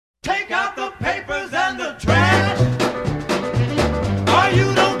Take out the papers and the trash, or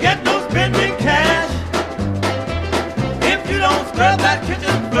you don't get no spending cash. If you don't scrub that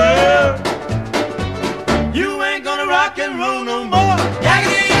kitchen floor, you ain't gonna rock and roll no more.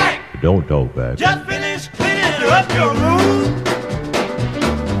 Yakety yak! Don't talk back. Just finish cleaning up your room.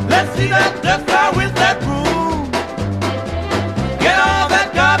 Let's see that dust fly with that broom. Get all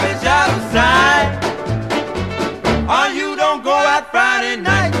that garbage out of sight, or you don't go out Friday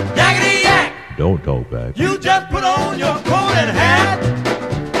night. Yakety yak! Don't talk back. You just put on your coat and hat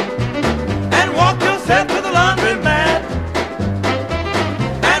and walk yourself to the laundromat.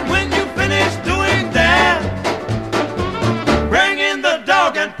 And when you finish doing that, bring in the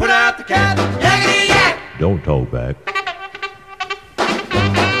dog and put out the cat. Yakety yak! Don't talk back.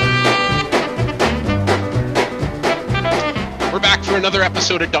 We're back for another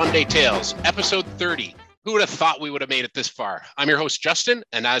episode of Dom Day Tales, episode 30. Who would have thought we would have made it this far? I'm your host, Justin,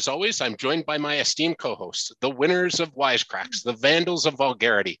 and as always, I'm joined by my esteemed co-hosts, the winners of Wisecracks, the vandals of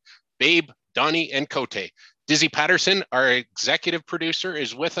vulgarity, Babe, Donnie, and Cote. Dizzy Patterson, our executive producer,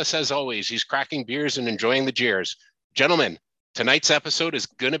 is with us as always. He's cracking beers and enjoying the jeers. Gentlemen, tonight's episode is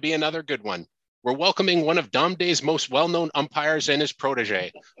going to be another good one. We're welcoming one of Dom Day's most well-known umpires and his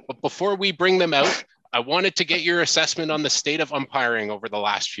protege. But before we bring them out, I wanted to get your assessment on the state of umpiring over the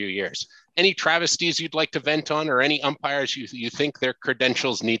last few years. Any travesties you'd like to vent on, or any umpires you think their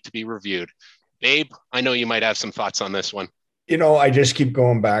credentials need to be reviewed? Babe, I know you might have some thoughts on this one. You know, I just keep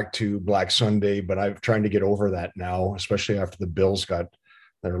going back to Black Sunday, but I'm trying to get over that now, especially after the Bills got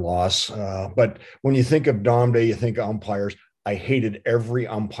their loss. But when you think of Dom Day, you think of umpires. I hated every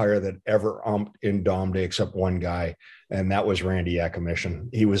umpire that ever umped in Dom Day except one guy, and that was Randy Akamission.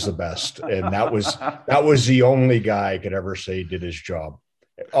 He was the best, and that was the only guy I could ever say did his job.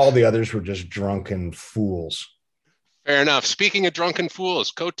 All the others were just drunken fools. Fair enough. Speaking of drunken fools,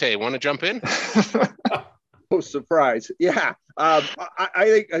 Cote, want to jump in? Oh, surprise. Yeah. I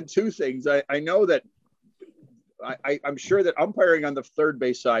think two things. I know that I'm sure that umpiring on the third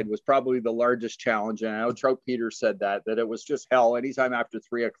base side was probably the largest challenge. And I know Trout Peters said that it was just hell anytime after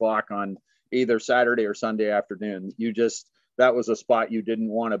 3:00 on either Saturday or Sunday afternoon. That was a spot you didn't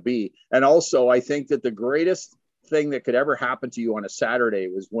want to be. And also, I think that the greatest thing that could ever happen to you on a Saturday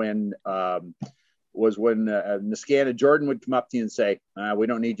was when Niskanen Jordan would come up to you and say, we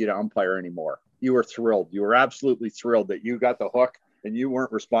don't need you to umpire anymore. You were thrilled. You were absolutely thrilled that you got the hook and you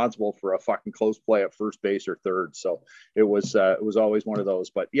weren't responsible for a fucking close play at first base or third. So it was always one of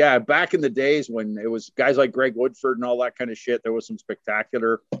those. But yeah, back in the days when it was guys like Greg Woodford and all that kind of shit, there was some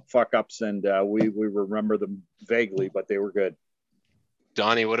spectacular fuck ups, and we remember them vaguely, but they were good.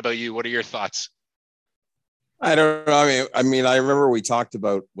 Donnie, what about you? What are your thoughts? I don't know. I mean, I remember we talked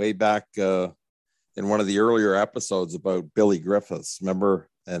about way back in one of the earlier episodes about Billy Griffiths, remember,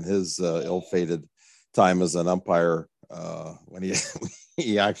 and his ill-fated time as an umpire when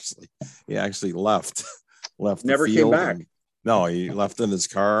he actually left Never the came field. back. No, he left in his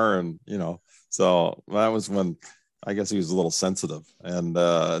car, and so that was when I guess he was a little sensitive, and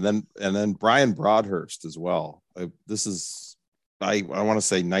then Brian Broadhurst as well. This is I want to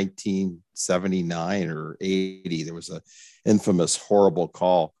say 1979 or 80. There was a infamous horrible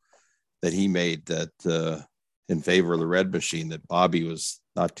call that he made that in favor of the Red Machine that Bobby was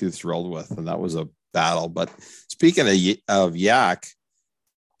not too thrilled with, and that was a battle. But speaking of Yak,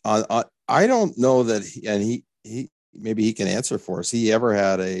 I don't know that he maybe he can answer for us. He ever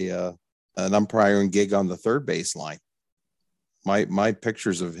had an umpiring gig on the third base line. My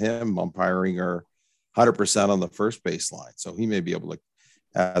pictures of him umpiring are 100% on the first base line, so he may be able to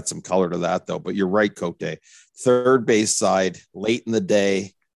add some color to that, though. But you're right, Cote. Third base side, late in the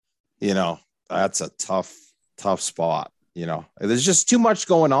day, that's a tough spot. There's just too much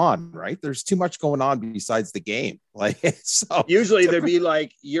going on, right? There's too much going on besides the game. So usually there'd be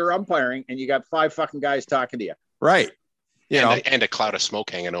like you're umpiring and you got 5 fucking guys talking to you, right? And a cloud of smoke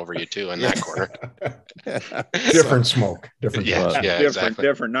hanging over you too in that corner. Different smoke, different.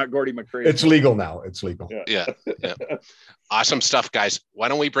 Different. Not Gordy McCrae. It's legal now. It's legal. Yeah. Awesome stuff, guys. Why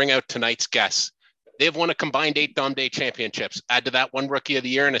don't we bring out tonight's guests? They've won a combined 8 Dom Day championships. Add to that 1 Rookie of the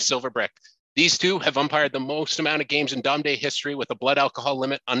Year and a Silver Brick. These two have umpired the most amount of games in Dom Day history with a blood alcohol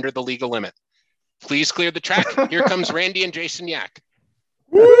limit under the legal limit. Please clear the track. Here comes Randy and Jason Yak.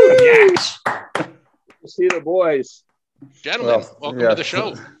 Woo! Yes. See the boys. Gentlemen, welcome to the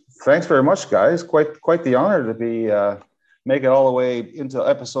show. Thanks very much, guys. Quite the honor to be make it all the way into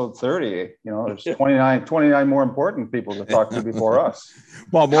episode 30. There's 29 more important people to talk to before us.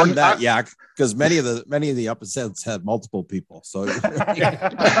 Well, more than that, Yak, because many of the episodes had multiple people. So, and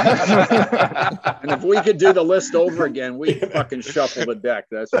if we could do the list over again, we fucking shuffle the deck.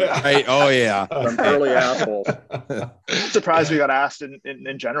 That's right. Oh yeah, some early assholes. I'm surprised we got asked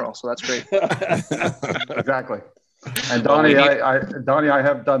in general, so that's great. Exactly. And Donnie, I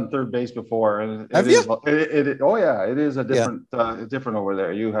have done third base before, and have you? It is a different, different over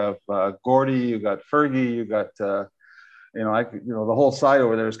there. You have Gordy, you got Fergie, you got, the whole side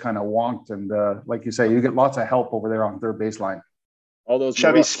over there is kind of wonked, and like you say, you get lots of help over there on third baseline. All those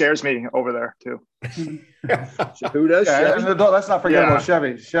Chevy scares me over there too. Who does? Chevy? And let's not forget about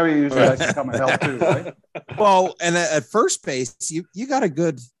Chevy. Chevy usually likes to come and help too, right? Well, and at first base, you got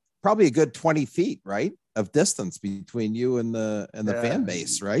probably a good 20 feet, right, of distance between you and the fan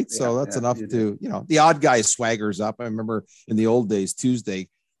base, right? So that's enough to, the odd guy swaggers up. I remember in the old days, Tuesday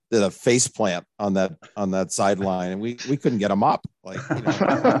did a face plant on that sideline, and we couldn't get him up.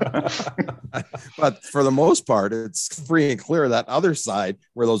 But for the most part, it's free and clear. That other side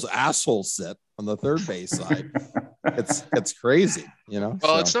where those assholes sit on the third base side, it's crazy,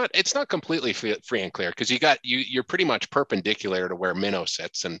 Well, so. it's not completely free and clear, because you're pretty much perpendicular to where Minnow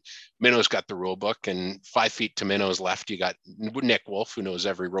sits, and Minnow's got the rule book, and 5 feet to Minnow's left you got Nick Wolf, who knows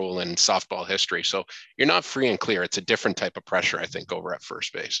every rule in softball history. So you're not free and clear. It's a different type of pressure, I think, over at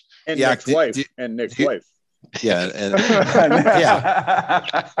first base. And Nick's wife. Yeah,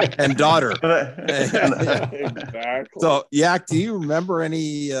 and daughter. Exactly. So, Yak, do you remember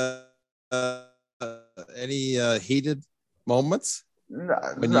any heated moments? When you were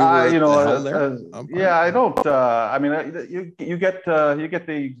I don't. I mean, you get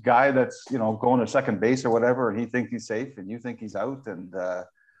the guy that's going to second base or whatever, and he thinks he's safe, and you think he's out, and I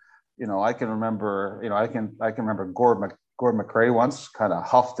can remember. I can remember Gord McRae once kind of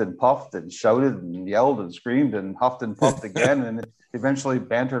huffed and puffed and shouted and yelled and screamed and huffed and puffed again, and eventually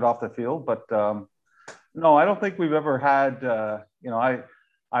bantered off the field. But no, I don't think we've ever had.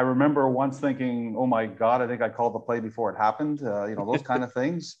 I remember once thinking, "Oh my God, I think I called the play before it happened." Those kind of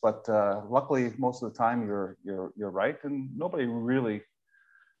things. But luckily, most of the time you're right, and nobody really.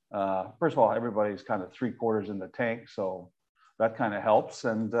 First of all, everybody's kind of 3/4 in the tank, so that kind of helps,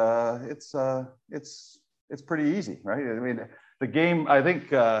 and it's pretty easy, right? I mean, the game, I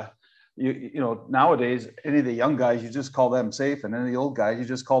think, nowadays, any of the young guys, you just call them safe, and any of the old guys, you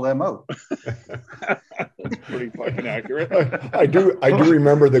just call them out. That's pretty fucking accurate. I do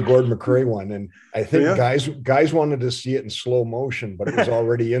remember the Gord McRae one, and I think guys wanted to see it in slow motion, but it was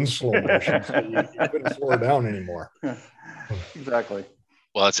already in slow motion, so you couldn't slow it down anymore. Exactly.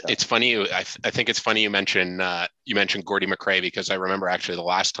 Well, it's funny. I think it's funny you mentioned Gordy McRae, because I remember actually the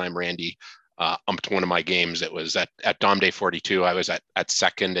last time Randy umped one of my games, it was at Dom Day 42. I was at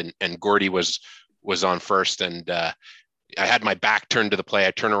second, and Gordy was on first, and I had my back turned to the play.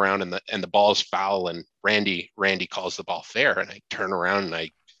 I turn around and the ball's foul, and Randy calls the ball fair, and I turn around and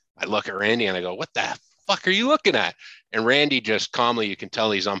I look at Randy and I go, "What the fuck are you looking at?" And Randy just calmly, you can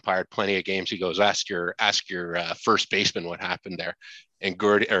tell he's umpired plenty of games. He goes, "Ask your first baseman what happened there." And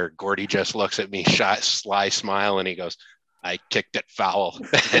Gordy just looks at me, sly smile, and he goes, "I kicked it foul."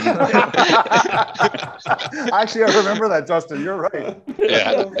 Actually, I remember that, Justin. You're right.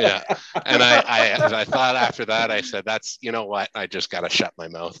 Yeah. And I thought after that, I said, "That's, you know what? I just got to shut my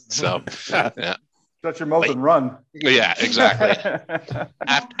mouth." So, yeah. Shut your mouth and run. Yeah, exactly.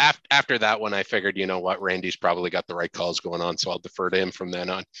 After that one, I figured, you know what, Randy's probably got the right calls going on, so I'll defer to him from then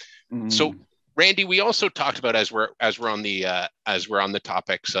on. Mm. So, Randy, we also talked about as we're on the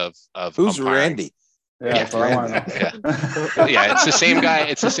topics of who's umpiring. Randy? Yeah, it's the same guy.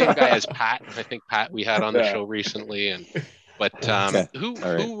 It's the same guy as Pat. I think Pat we had on the show recently, but who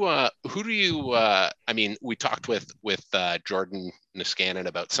do you? I mean, we talked with Jordan Niskanen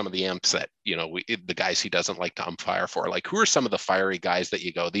about some of the imps that the guys he doesn't like to umpire for. Like, who are some of the fiery guys that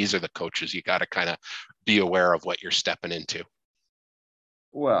you go, these are the coaches you got to kind of be aware of what you're stepping into?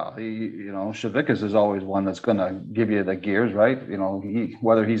 Well, Shavickas is always one that's going to give you the gears, right?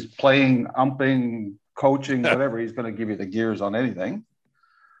 Whether he's playing, umping, coaching, whatever, he's going to give you the gears on anything.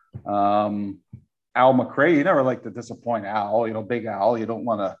 Al McRae, you never like to disappoint Al. Big Al. You don't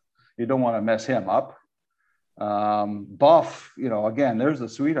want to mess him up. Buff, again, there's the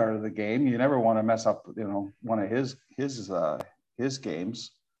sweetheart of the game. You never want to mess up, one of his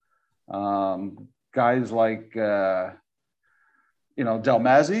games. Guys like.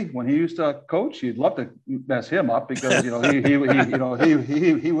 Delmazzi, when he used to coach, you'd love to mess him up because he wouldn't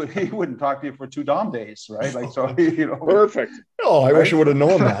talk to you for 2 Dom days, right? Like, so perfect. Oh, I wish I would have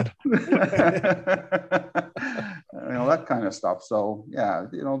known that. that kind of stuff. So yeah,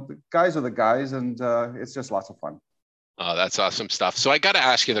 the guys are the guys, and it's just lots of fun. Oh, that's awesome stuff. So I got to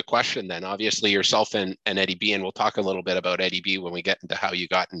ask you the question then. Obviously, yourself and Eddie B, and we'll talk a little bit about Eddie B when we get into how you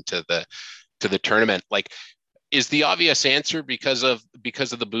got into the tournament. Like, is the obvious answer because of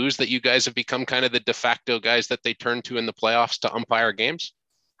the booze that you guys have become kind of the de facto guys that they turn to in the playoffs to umpire games?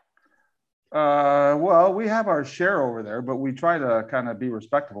 Well, we have our share over there, but we try to kind of be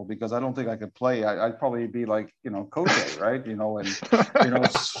respectable, because I don't think I could play. I'd probably be like, Cote, right? And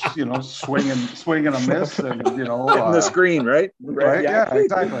swing and a miss, and hitting the screen, right? Right. Yeah,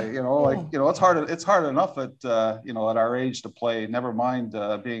 exactly. It's hard enough at at our age to play. Never mind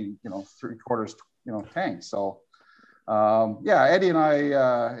being 3/4 tank. So Eddie and I,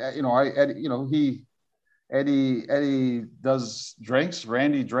 Eddie does drinks,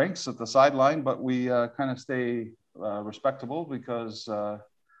 Randy drinks at the sideline, but we kind of stay respectable, because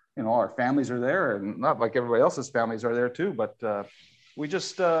our families are there, and not like everybody else's families are there too. But we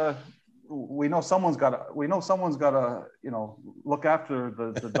just we know someone's got to look after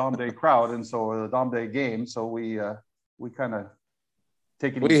the Dom Day crowd, and so the Dom Day game. So we kind of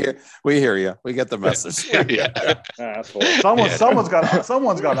take it easy. We hear you. We get the message. Someone's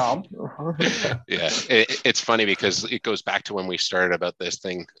got Dom. Yeah, it's funny because it goes back to when we started about this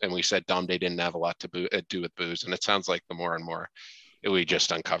thing, and we said Dom Day didn't have a lot to do with booze, and it sounds like the more and more we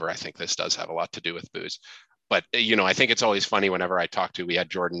just uncover, I think this does have a lot to do with booze. But I think it's always funny whenever I talk to. We had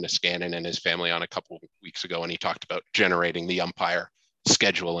Jordan Niskanen and his family on a couple of weeks ago, and he talked about generating the umpire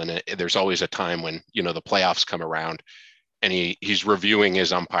schedule, and there's always a time when the playoffs come around, and he's reviewing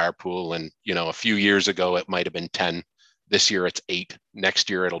his umpire pool, and a few years ago it might have been 10. This year it's 8. Next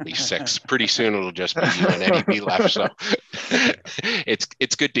year it'll be 6. Pretty soon it'll just be you and Eddie B left. So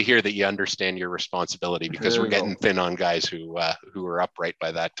it's good to hear that you understand your responsibility, because we're getting thin on guys who are upright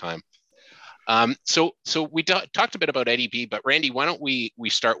by that time. So we talked a bit about Eddie B, but Randy, why don't we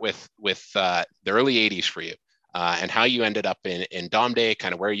start with the early 80s for you, and how you ended up in Dom Day,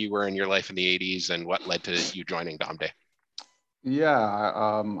 kind of where you were in your life in the 80s, and what led to you joining Dom Day. Yeah,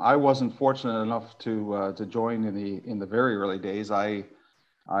 I wasn't fortunate enough to join in the very early days. I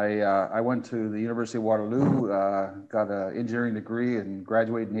went to the University of Waterloo, got an engineering degree, and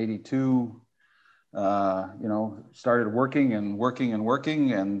graduated in '82. Started working, and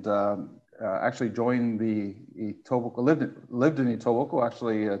actually joined the Etobicoke. Lived in Etobicoke,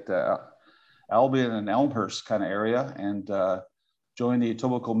 actually at Albion and Elmhurst kind of area, and joined the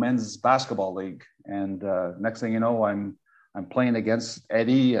Etobicoke Men's Basketball League. And next thing you know, I'm playing against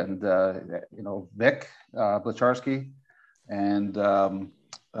Eddie and Vic Blacharski, and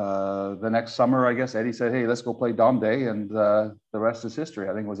the next summer, I guess Eddie said, "Hey, let's go play Dom Day," and the rest is history.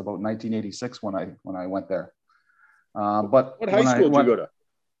 I think it was about 1986 when I went there. But what high school did you go to?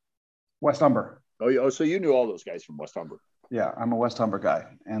 West Humber. Oh, so you knew all those guys from West Humber. Yeah, I'm a West Humber guy.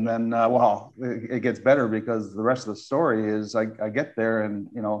 And then, it gets better, because the rest of the story is I get there, and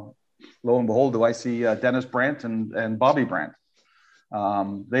lo and behold, do I see Dennis Brandt and Bobby Brandt.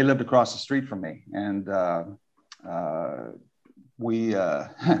 They lived across the street from me, and we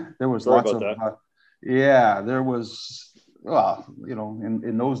there was Sorry lots of that. there was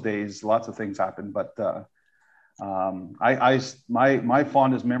in those days lots of things happened, but my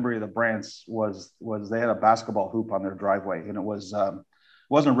fondest memory of the Brandts was they had a basketball hoop on their driveway, and it wasn't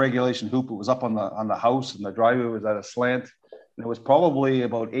a regulation hoop. It was up on the house, and the driveway was at a slant. And it was probably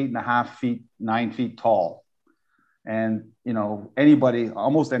about 8.5 feet, 9 feet tall. And,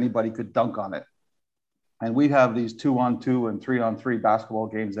 almost anybody could dunk on it. And we'd have these 2-on-2 and 3-on-3 basketball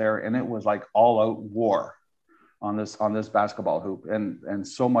games there. And it was like all out war on this basketball hoop, and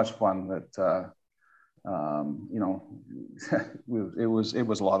so much fun that, it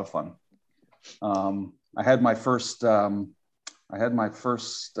was a lot of fun. I had my first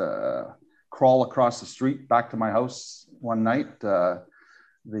crawl across the street back to my house one night. The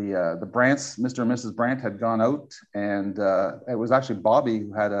Brandts, Mr. and Mrs. Brandt, had gone out, and it was actually Bobby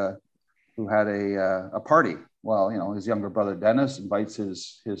who had a party. Well, his younger brother Dennis invites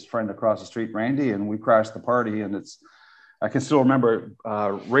his friend across the street, Randy, and we crashed the party. And I can still remember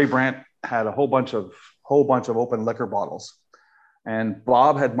Ray Brandt had a whole bunch of open liquor bottles, and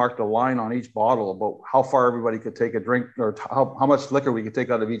Bob had marked a line on each bottle about how far everybody could take a drink, or how much liquor we could take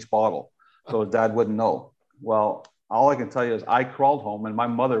out of each bottle, so his dad wouldn't know. Well, all I can tell you is I crawled home, and my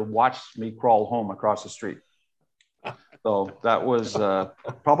mother watched me crawl home across the street. So that was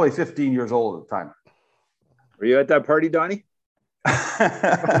probably 15 years old at the time. Were you at that party, Donnie?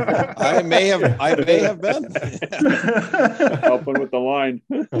 I may have been helping with the line.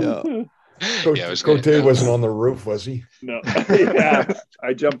 Yeah. Yeah, I was gonna- Cote wasn't on the roof, was he? No. Yeah,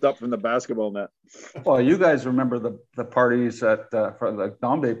 I jumped up from the basketball net. Well, you guys remember the parties for the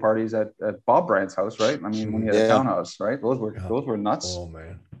Dom Day parties at Bob Bryant's house, right? I mean, when he had a Yeah. townhouse, right? Those were nuts. Oh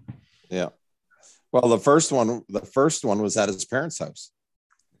man. Yeah. Well, the first one was at his parents' house.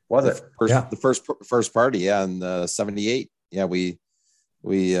 Was it? The first party, yeah, in 78. Yeah, we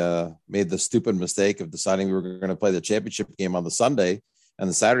made the stupid mistake of deciding we were going to play the championship game on the Sunday, and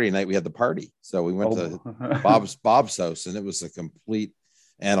the Saturday night we had the party. So we went to Bob's house, and it was a complete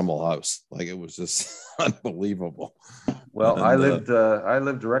animal house. Like, it was just unbelievable. Well, And, I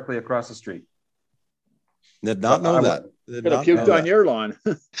lived directly across the street. Did not know that. Could have puked on your lawn.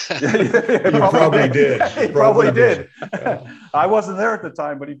 You probably did. He probably did. I wasn't there at the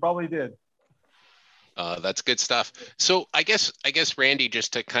time, but he probably did. That's good stuff. So I guess Randy,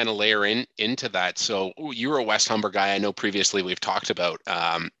 just to kind of layer into that. So you're a West Humber guy. I know previously we've talked about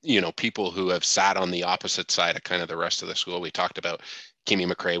people who have sat on the opposite side of kind of the rest of the school. We talked about Kimmy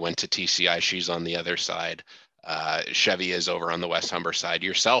McRae went to TCI. She's on the other side. Chevy is over on the West Humber side.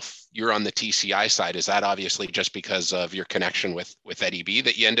 Yourself, you're on the TCI side. Is that obviously just because of your connection with Eddie B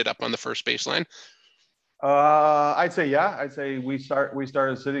that you ended up on the first baseline? I'd say, yeah. I'd say we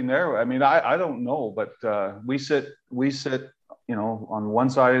started sitting there. I mean, I don't know, but we sit, on one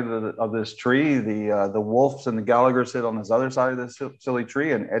side of this tree. The Wolves and the Gallagher sit on this other side of this silly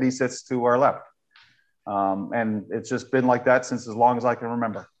tree, and Eddie sits to our left. And it's just been like that since as long as I can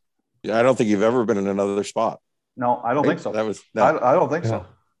remember. Yeah, I don't think you've ever been in another spot. No, I don't think so. That was no. I don't think so.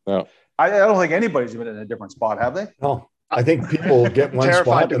 No. I don't think anybody's been in a different spot, have they? No, I think people get one Terrified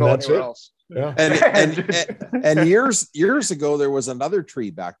spot to and go that's anywhere it. else. Yeah. And years ago there was another tree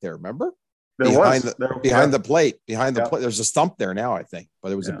back there. Remember? Behind the plate. There's a stump there now, I think,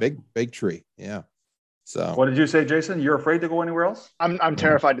 but it was a big tree. Yeah. So what did you say, Jason? You're afraid to go anywhere else? I'm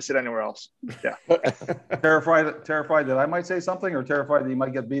terrified to sit anywhere else. Yeah. Terrified that I might say something, or terrified that you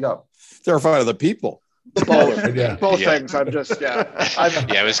might get beat up? Terrified of the people. Both things. I'm just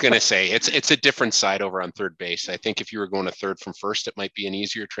I was going to say it's a different side over on third base. I think if you were going to third from first, it might be an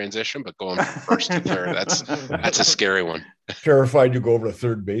easier transition, but going from first to third, that's a scary one. Terrified to go over to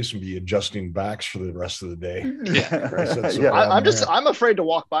third base and be adjusting backs for the rest of the day. Yeah. I'm afraid to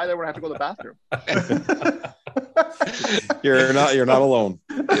walk by there when I have to go to the bathroom. You're not alone.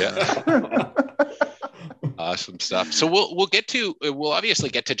 Yeah. Awesome stuff. So we'll obviously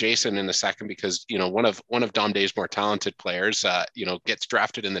get to Jason in a second, because one of Dom Day's more talented players gets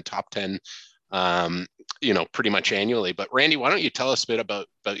drafted in the top 10 pretty much annually. But Randy, why don't you tell us a bit about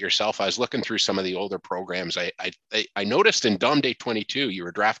yourself? I was looking through some of the older programs. I noticed in Dom Day 22 you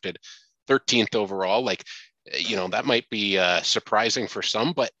were drafted 13th overall. Like, that might be surprising for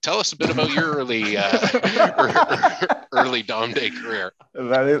some, but tell us a bit about your early Dom Day career.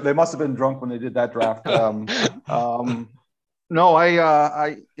 They must have been drunk when they did that draft. No,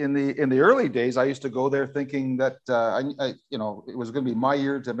 I in the early days, I used to go there thinking that it was going to be my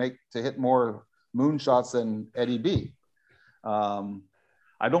year to hit more moonshots than Eddie B.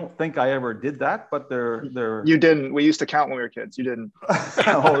 I don't think I ever did that, but they're. You didn't. We used to count when we were kids. You didn't.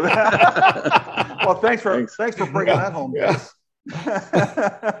 Well, thanks for bringing that home. Yeah.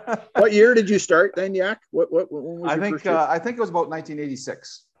 What year did you start then, Yak? When was I your think first year? I think it was about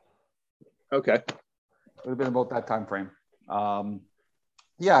 1986. Okay. It would have been about that time frame.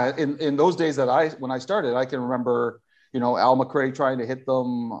 In those days when I started, I can remember, Al McRae trying to hit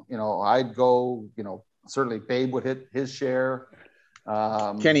them. I'd go. Certainly Babe would hit his share.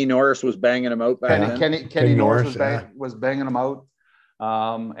 Kenny Norris was banging him out back then. Kenny Norris was banging him out.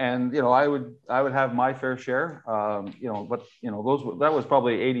 And I would have my fair share. But that was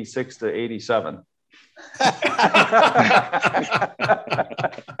probably 86 to 87.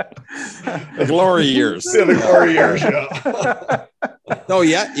 The glory years. The glory years. Yeah. No,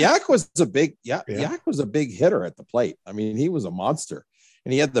 Yak was a big hitter at the plate. I mean, he was a monster,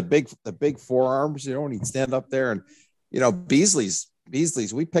 and he had the big forearms. And he'd stand up there, and Beasley's.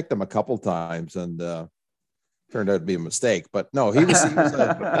 We picked him a couple times, and turned out to be a mistake. But no, he was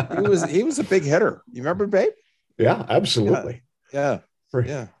a big hitter. You remember, Babe? Yeah, absolutely. Yeah.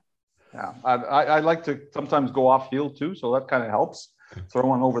 Yeah. I like to sometimes go off field too, so that kind of helps. Throw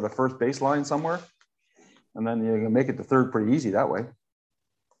one over the first baseline somewhere, and then you can make it to third pretty easy that way.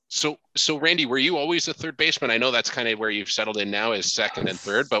 So Randy, were you always a third baseman? I know that's kind of where you've settled in now, is second and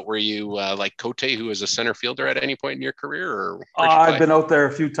third, but were you like Cote, who was a center fielder at any point in your career? Or I've been out there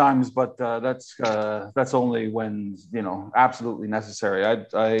a few times, but that's only when absolutely necessary.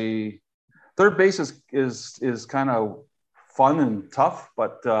 I third base is kind of fun and tough,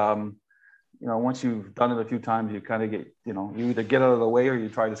 but once you've done it a few times, you kind of get, you either get out of the way or you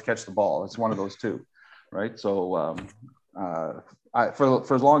try to catch the ball. It's one of those two, right? So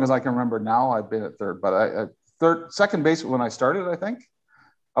for as long as I can remember now, I've been at third, but second base when I started, I think.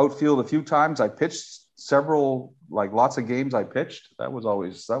 Outfield a few times. I pitched lots of games I pitched. That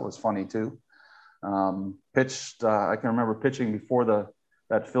was funny too. I can remember pitching before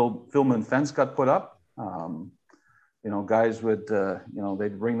that Philman fence got put up. Guys would,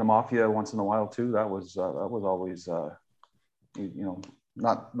 they'd bring them off you once in a while too. That was always,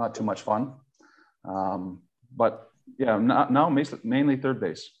 not too much fun. But yeah, now mainly third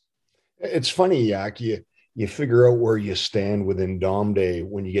base. It's funny, Yak, you figure out where you stand within Dom Day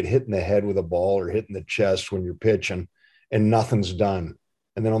when you get hit in the head with a ball or hit in the chest when you're pitching and nothing's done.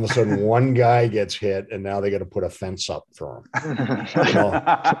 And then all of a sudden one guy gets hit and now they got to put a fence up for him.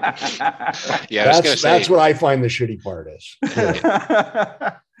 Yeah, that's what I find the shitty part is.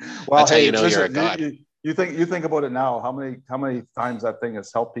 Yeah. Well, that's how you know you're a god. You think about it now, how many times that thing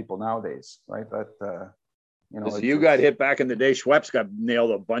has helped people nowadays, right? That so you got hit back in the day. Schweppes got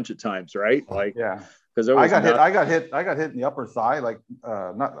nailed a bunch of times, right? Like, yeah. Because I got hit in the upper thigh, like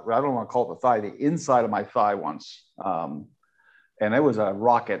I don't want to call it the thigh, the inside of my thigh once, and it was a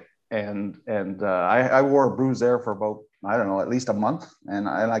rocket, and I wore a bruise there for about, I don't know, at least a month, and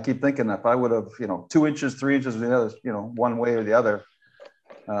I keep thinking if I would have 2 inches, 3 inches, the other, one way or the other,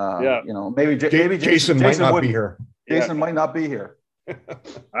 maybe Jason might not be here. Jason might not be here.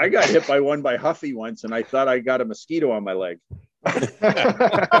 I got hit by one by Huffy once, and I thought I got a mosquito on my leg.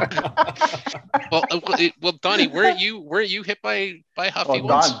 well, Donnie, weren't you hit by Huffy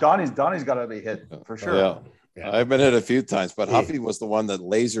once? Donnie's got to be hit for sure. Yeah. I've been hit a few times, but Huffy was the one that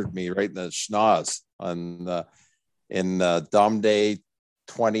lasered me right in the schnoz in Dom Day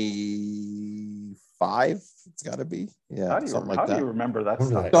 25. It's got to be, something like that. How do you remember that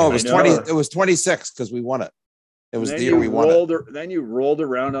stuff? No, it was 20. It was 26 because we won it. It was the year we won it. Then you rolled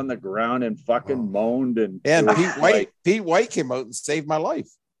around on the ground and fucking moaned. And Pete White came out and saved my life.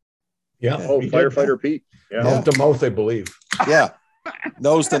 Yeah. Oh, firefighter Pete. Yeah. Mouth to mouth, I believe. Yeah.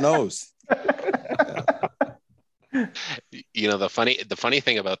 Nose to nose. The funny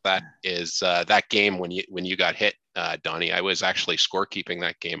thing about that is that game when you got hit, Donnie, I was actually scorekeeping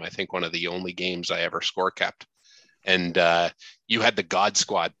that game. I think one of the only games I ever score kept. And you had the God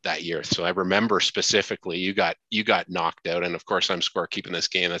Squad that year, so I remember specifically you got knocked out, and of course I'm scorekeeping this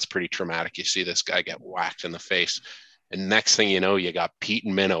game. That's pretty traumatic. You see this guy get whacked in the face, and next thing you know, you got Pete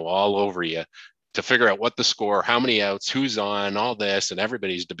and Minnow all over you to figure out what the score, how many outs, who's on, all this, and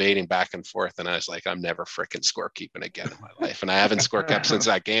everybody's debating back and forth. And I was like, I'm never freaking scorekeeping again in my life, and I haven't scorekept since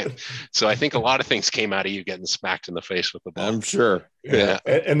that game. So I think a lot of things came out of you getting smacked in the face with the ball. I'm sure. Yeah.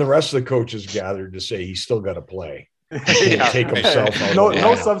 And the rest of the coaches gathered to say he's still got to play. Take himself out.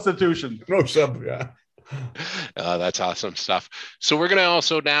 No substitution. No sub. Yeah. That's awesome stuff. So we're gonna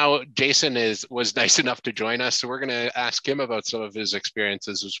also now, Jason was nice enough to join us, so we're gonna ask him about some of his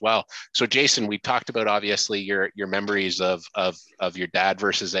experiences as well. So Jason, we talked about obviously your memories of your dad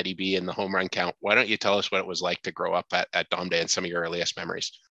versus Eddie B in the home run count. Why don't you tell us what it was like to grow up at Dom Day and some of your earliest memories?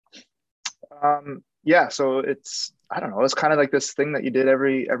 Yeah, so it's kind of like this thing that you did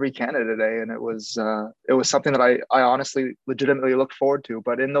every Canada Day, and it was something that I honestly legitimately looked forward to.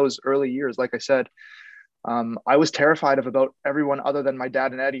 But in those early years, like I said, I was terrified of about everyone other than my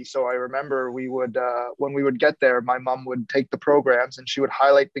dad and Eddie. So I remember we would when we would get there, my mom would take the programs and she would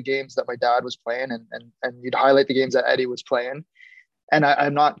highlight the games that my dad was playing, and you'd highlight the games that Eddie was playing. And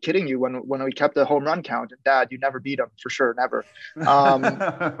I'm not kidding you. When we kept the home run count, and Dad, you never beat him for sure, never.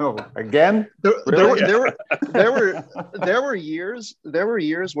 Again, there were years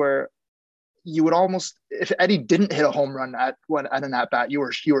where you would almost, if Eddie didn't hit a home run at an at bat, you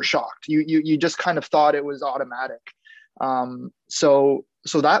were shocked. You just kind of thought it was automatic. So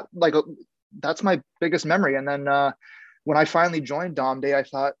that that's my biggest memory. And then when I finally joined Dom Day, I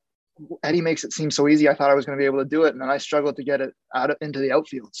thought, Eddie makes it seem so easy. I thought I was going to be able to do it, and then I struggled to get it into the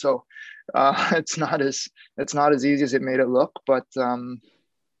outfield. So it's not as easy as it made it look. But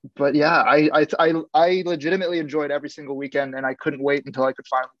yeah, I legitimately enjoyed every single weekend, and I couldn't wait until I could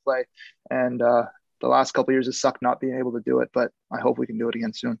finally play. And the last couple of years, it sucked not being able to do it, but I hope we can do it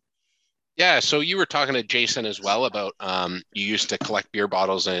again soon. Yeah, so you were talking to Jason as well about you used to collect beer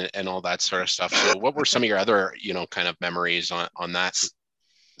bottles and all that sort of stuff. So what were some of your other kind of memories on that?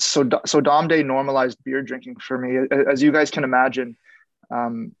 So Dom Day normalized beer drinking for me. As you guys can imagine,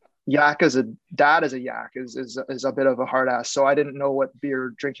 Yak as a dad as a Yak is a bit of a hard ass. So I didn't know what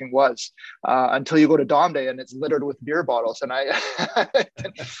beer drinking was until you go to Dom Day and it's littered with beer bottles. And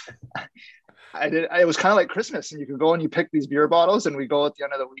I did. It was kind of like Christmas, and you could go and you pick these beer bottles, and we go at the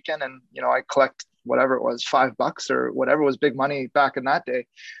end of the weekend, and I collect whatever it was, $5 or whatever was big money back in that day.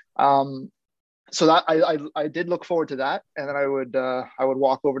 So that I did look forward to that, and then I would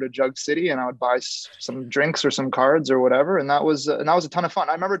walk over to Jug City and I would buy some drinks or some cards or whatever, and that was a ton of fun.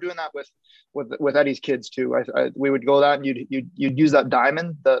 I remember doing that with Eddie's kids too. We would go that, and you'd use that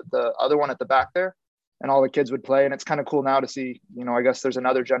diamond, the other one at the back there, and all the kids would play. And it's kind of cool now to see, I guess there's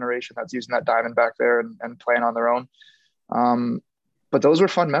another generation that's using that diamond back there and playing on their own. But those were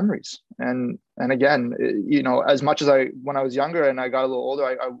fun memories. And again, as much as when I was younger and I got a little older,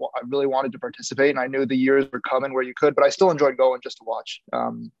 I really wanted to participate, and I knew the years were coming where you could, but I still enjoyed going just to watch.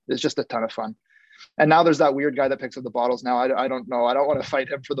 It's just a ton of fun. And now there's that weird guy that picks up the bottles now. I don't know. I don't want to fight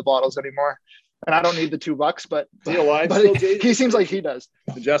him for the bottles anymore. And I don't need the $2, but is he alive but still, he seems like he does.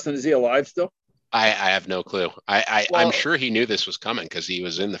 Justin, is he alive still? I have no clue. I'm sure he knew this was coming because he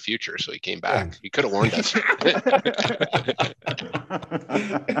was in the future, so he came back. He could have warned us.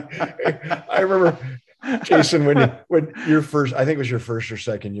 I remember, Jason, when your first, I think it was your first or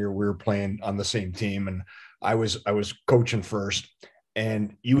second year, we were playing on the same team, and I was coaching first,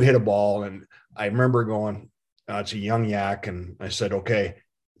 and you hit a ball, and I remember going, it's a young yak, and I said, okay,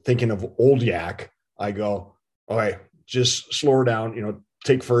 thinking of old yak, I go, okay, just slow her down,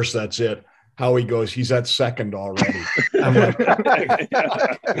 take first, that's it. Howie goes, he's at second already. I'm like, I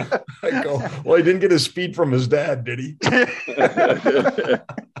go, well, he didn't get his speed from his dad, did he?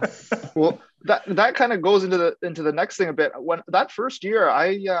 Well, that kind of goes into the next thing a bit. When that first year,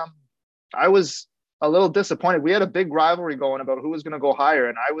 I was a little disappointed. We had a big rivalry going about who was going to go higher,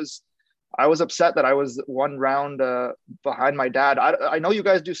 and I was upset that I was one round behind my dad. I know you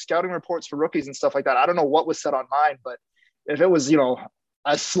guys do scouting reports for rookies and stuff like that. I don't know what was said on mine, but if it was,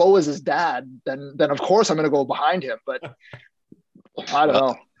 as slow as his dad, then of course I'm going to go behind him. But I don't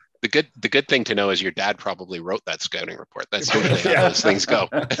know. The good thing to know is your dad probably wrote that scouting report. That's usually how those things go.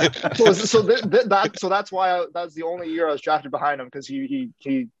 so that's why that's the only year I was drafted behind him, because he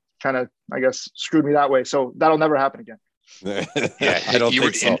kind of, I guess, screwed me that way. So that'll never happen again. Yeah, I don't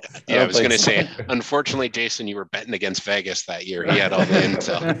think so. I was going to say, unfortunately, Jason, you were betting against Vegas that year. He had all the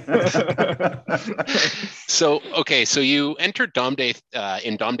intel. So you entered Dom Day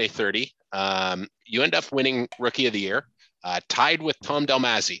in Dom Day 30. You end up winning Rookie of the Year, tied with Tom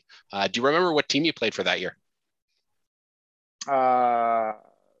Dalmazzi. Do you remember what team you played for that year?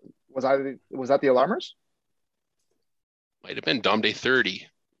 Was that the Alarmers? Might have been Dom Day 30.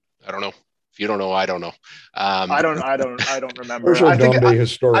 I don't know. If you don't know, I don't know. I don't remember. Where's your Dom Day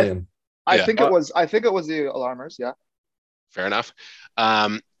historian? I think it was the Alarmers. Yeah. Fair enough.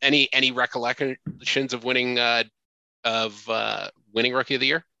 Any recollections of winning winning Rookie of the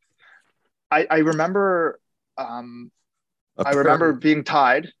Year? I remember. I remember being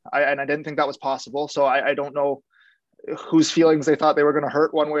tied, and I didn't think that was possible. So I don't know whose feelings they thought they were going to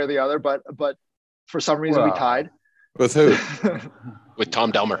hurt one way or the other, but for some reason we tied. With who? With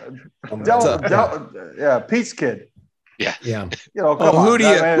Tom Delmer. Yeah, Pete's kid. Yeah. Come on. Who do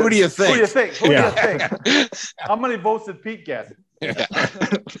you think? Who do you think? How many votes did Pete get? Yeah.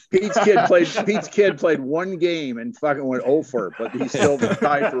 Pete's kid played one game and fucking went over, but he's still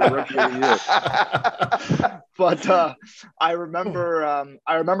tied for Rookie of the Year. But I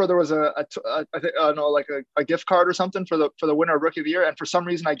remember there was a gift card or something for the winner of Rookie of the Year, and for some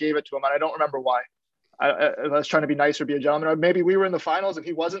reason I gave it to him, and I don't remember why. I was trying to be nice or be a gentleman. Or maybe we were in the finals and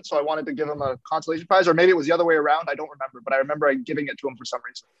he wasn't, so I wanted to give him a consolation prize, or maybe it was the other way around. I don't remember, but I remember giving it to him for some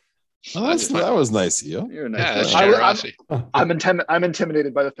reason. Oh, that was nice of you. You're nice. I'm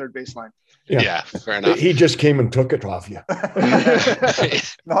intimidated by the third baseline. Yeah, fair enough. He just came and took it off you.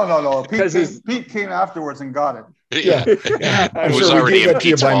 No. Pete came afterwards and got it. Yeah. I'm It was sure we already gave in that to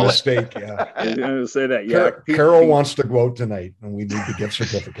you Pete's by wallet. mistake. Yeah. I was going to say that. Yeah. Carol wants to go out tonight, and we need the gift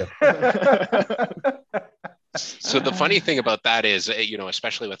certificate. So the funny thing about that is,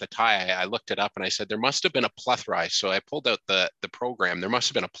 especially with a tie, I looked it up and I said there must have been a plethora. So I pulled out the program. There must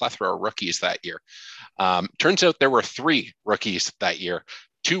have been a plethora of rookies that year. Turns out there were 3 rookies that year.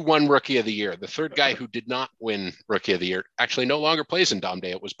 2 won Rookie of the Year. The third guy who did not win Rookie of the Year actually no longer plays in Dom Day.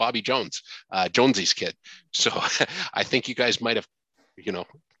 It was Bobby Jones, Jonesy's kid. So I think you guys might have,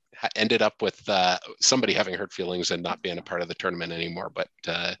 ended up with somebody having hurt feelings and not being a part of the tournament anymore. But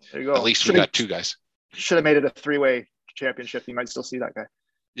There you go. at least we got 2 guys. Should have made it a 3-way championship. You might still see that guy.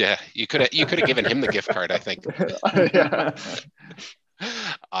 Yeah, you could have given him the gift card, I think. Yeah.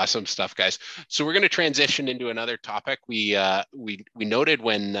 Awesome stuff, guys. So we're going to transition into another topic. We noted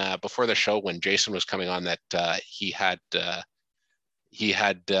when before the show when Jason was coming on that he had he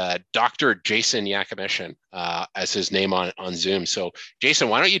had Dr. Jason Yakimishin as his name on Zoom. So, Jason,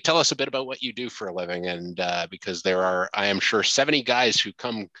 why don't you tell us a bit about what you do for a living? And because there are, I am sure, 70 guys who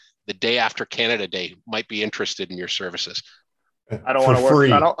come the day after Canada Day might be interested in your services. I don't want to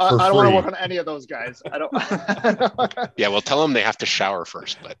work. I don't want to work on any of those guys. I don't. Yeah, well, tell them they have to shower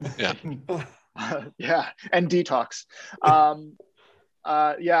first. But yeah, yeah, and detox.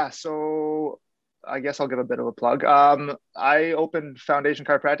 Yeah. So I guess I'll give a bit of a plug. I opened Foundation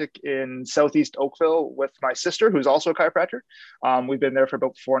Chiropractic in Southeast Oakville with my sister, who's also a chiropractor. We've been there for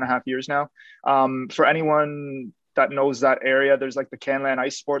about 4.5 years now. For anyone that knows that area, there's like the Canlan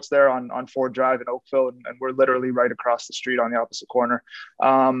Ice Sports there on Ford Drive in Oakville, and we're literally right across the street on the opposite corner.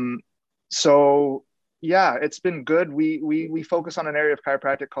 So yeah, it's been good. We focus on an area of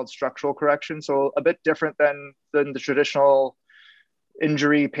chiropractic called structural correction, so a bit different than the traditional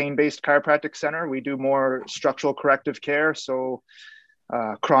injury pain-based chiropractic center. We do more structural corrective care, so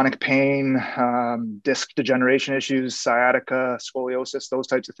chronic pain, disc degeneration issues, sciatica, scoliosis, those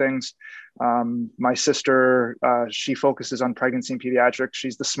types of things. My sister, she focuses on pregnancy and pediatrics.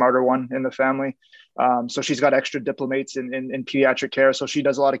 She's the smarter one in the family. So she's got extra diplomates in pediatric care. So she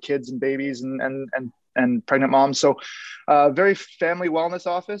does a lot of kids and babies and pregnant moms. So very family wellness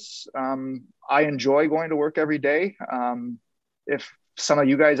office. I enjoy going to work every day. If some of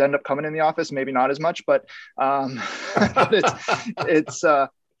you guys end up coming in the office, maybe not as much, but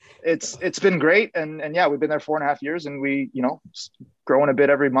it's been great. And yeah, we've been there 4.5 years, and we, growing a bit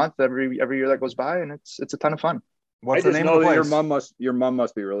every month, every year that goes by, and it's a ton of fun. What's the name of the place? Your mom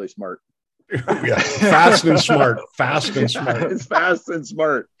must be really smart. Yeah, fast and smart. It's fast and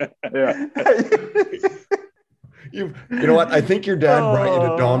smart. Yeah. You know what? I think your dad brought you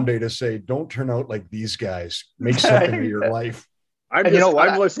to Dom Day to say, don't turn out like these guys. Make something of your life. I'm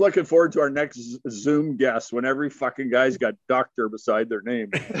just looking forward to our next Zoom guest when every fucking guy's got doctor beside their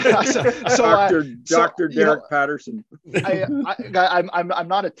name. Dr. Derek Patterson. I'm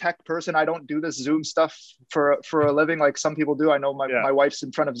not a tech person. I don't do this Zoom stuff for a living like some people do. I know my wife's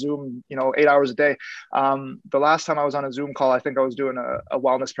in front of Zoom, 8 hours a day. The last time I was on a Zoom call, I think I was doing a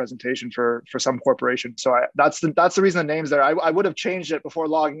wellness presentation for some corporation. So that's the reason the name's there. I would have changed it before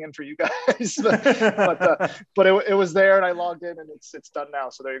logging in for you guys, but it was there, and I logged in, and it's done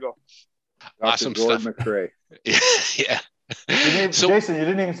now. So there you go. Awesome Dr. Gordon stuff. McCrae. Yeah. Jason, you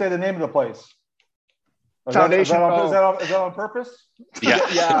didn't even say the name of the place. Foundation. Is that on purpose? Yeah.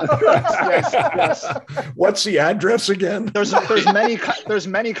 Yeah. Yes. What's the address again? There's many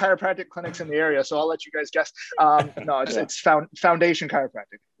chiropractic clinics in the area, so I'll let you guys guess. No, it's Foundation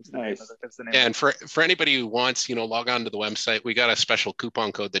Chiropractic. Nice. That's the name. And for anybody who wants, log on to the website. We got a special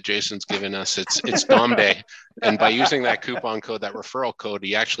coupon code that Jason's given us. It's Dom Day, and by using that coupon code, that referral code,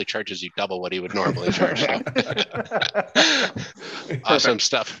 he actually charges you double what he would normally charge. Awesome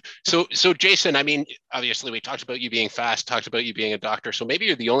stuff. So Jason, I mean, obviously we talked about you being fast, talked about you being a doctor. So maybe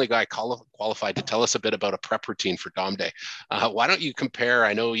you're the only guy qualified to tell us a bit about a prep routine for Dom Day. Why don't you compare?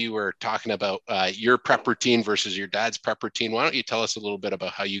 I know you were talking about your prep routine versus your dad's prep routine. Why don't you tell us a little bit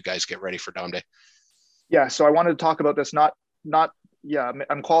about how you guys get ready for Dom Day? Yeah, so I wanted to talk about this.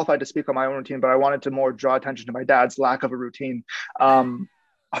 I'm qualified to speak on my own routine, but I wanted to more draw attention to my dad's lack of a routine.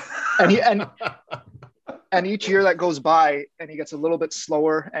 And each year that goes by, and he gets a little bit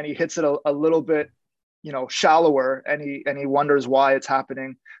slower, and he hits it a little bit, shallower, and he wonders why it's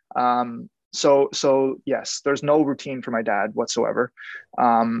happening. So yes, there's no routine for my dad whatsoever.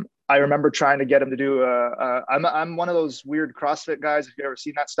 I remember trying to get him to do I'm one of those weird CrossFit guys. If you've ever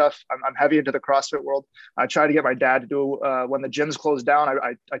seen that stuff, I'm heavy into the CrossFit world. I tried to get my dad to do, when the gyms closed down,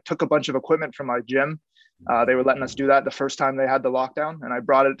 I took a bunch of equipment from my gym. They were letting us do that the first time they had the lockdown, and I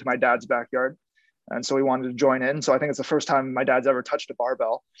brought it to my dad's backyard. And so he wanted to join in. So I think it's the first time my dad's ever touched a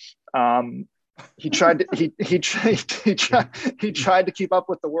barbell. He tried to keep up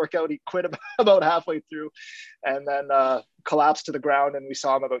with the workout. He quit about halfway through, and then collapsed to the ground, and we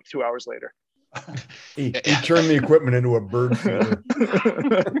saw him about 2 hours later. He turned the equipment into a bird feeder.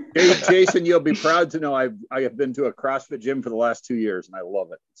 Hey, Jason, you'll be proud to know I have been to a CrossFit gym for the last 2 years, and I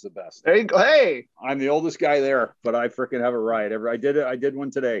love it. It's the best. There you go. Hey, I'm the oldest guy there, but I freaking have a ride. I did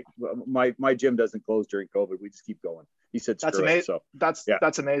one today. My gym doesn't close during COVID. We just keep going. He said, that's amazing. So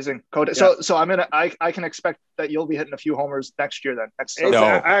that's amazing. Cody. Yeah. So I can expect that you'll be hitting a few homers next year then. It's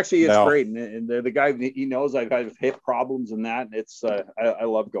great. And the guy, he knows I've had hip problems and that. It's I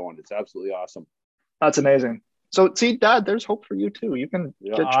love going. It's absolutely awesome. That's amazing. So see, Dad, there's hope for you too. You can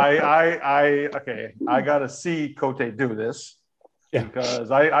get I gotta see Cote do this. Yeah.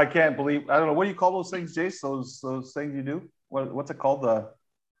 Because I can't believe, I don't know, what do you call those things, Jace? Those things you do? What's it called? I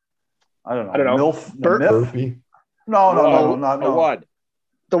don't know. MILF? Burpee. No, not A no. wad.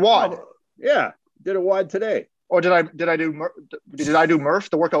 The WOD. Yeah, did a wad today. Or did I do Murph,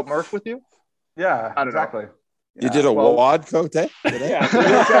 the workout Murf with you? Yeah, I don't know. exactly. You did a well- wad, Cote? Today? Yeah,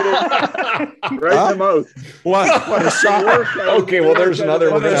 right in the mouth. What a shock! Okay, well, there's another.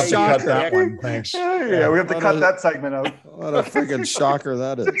 We're What a gonna have to cut shocker. that one. Thanks. Yeah, we have to What cut a- that segment out. What a freaking shocker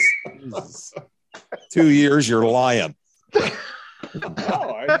that is! Jesus. 2 years, you're lying.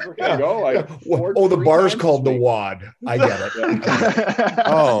 Oh, I freaking go. Oh, the bar's called the WOD. I get it.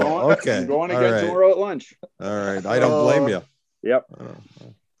 Oh, okay. I'm going All again right. tomorrow at lunch. All right. I don't blame you. Yep.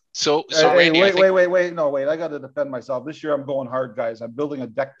 So Hey, Randy, I think- wait. No, wait. I got to defend myself. This year I'm going hard, guys. I'm building a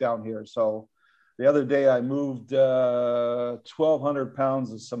deck down here. So the other day I moved 1,200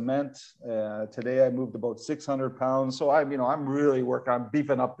 pounds of cement. Today I moved about 600 pounds. So I'm really working. I'm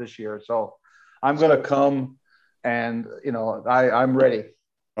beefing up this year. So I'm going to come and, I'm ready.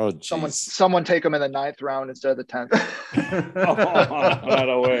 Oh, geez. Someone take him in the 9th round instead of the 10th. Not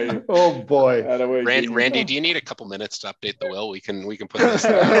away. Oh boy. Not away. Randy, do you need a couple minutes to update the will? We can put this.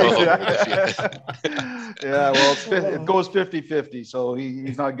 Yeah, well, it goes 50-50, so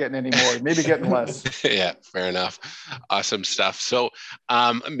he's not getting any more, maybe getting less. Yeah, fair enough. Awesome stuff. So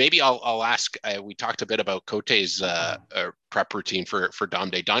maybe I'll ask. We talked a bit about Cote's prep routine for Dom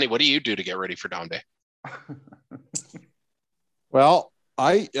Day. Donnie, what do you do to get ready for Dom Day? Well,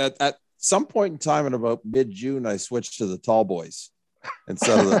 I at some point in time in about mid-June, I switched to the tall boys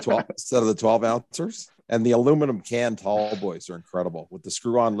instead of the 12 ounces. And the aluminum can tall boys are incredible with the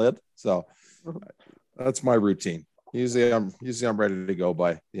screw-on lid. So that's my routine. Usually I'm ready to go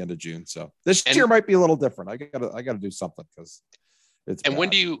by the end of June. So this year might be a little different. I gotta do something because it's. And bad.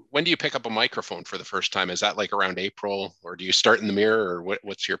 when do you pick up a microphone for the first time? Is that like around April, or do you start in the mirror, or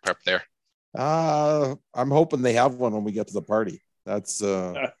what's your prep there? I'm hoping they have one when we get to the party. That's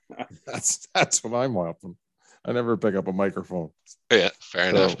what I'm hoping. I never pick up a microphone. Yeah, fair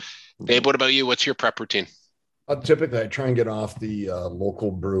enough. Babe, what about you? What's your prep routine? Typically, I try and get off the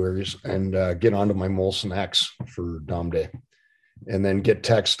local breweries and get onto my Molson X for Dom Day, and then get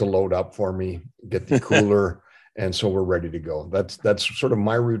Tex to load up for me, get the cooler, and so we're ready to go. That's sort of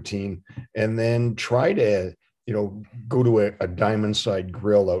my routine, and then try to go to a Diamond Side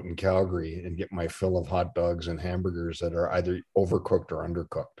Grill out in Calgary and get my fill of hot dogs and hamburgers that are either overcooked or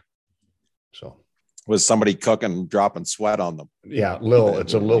undercooked. So. Was somebody cooking, dropping sweat on them? Yeah,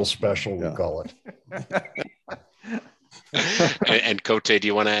 it's a little special, we call it. And Cote, do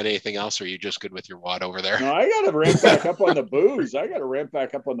you want to add anything else, or are you just good with your wad over there? No, I got to ramp back up on the booze.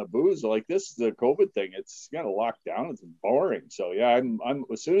 Like, this is the COVID thing. It's got to lock down. It's boring. So yeah, I'm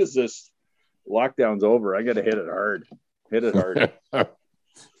as soon as this lockdown's over, I got to hit it hard.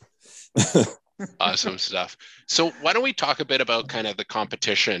 Awesome stuff. So why don't we talk a bit about kind of the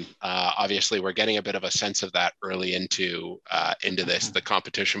competition? Obviously, we're getting a bit of a sense of that early into this, the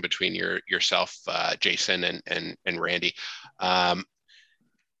competition between yourself, Jason, and Randy.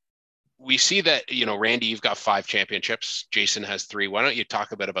 We see that, Randy, you've got 5 championships. Jason has 3. Why don't you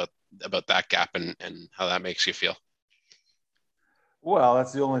talk a bit about that gap and how that makes you feel? Well,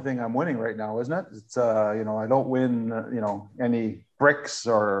 that's the only thing I'm winning right now, isn't it? It's I don't win any bricks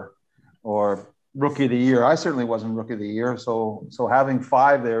or rookie of the year. I certainly wasn't rookie of the year. So having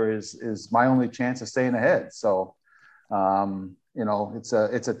 5 there is my only chance of staying ahead. So it's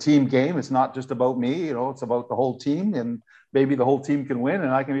a team game. It's not just about me. It's about the whole team, and maybe the whole team can win, and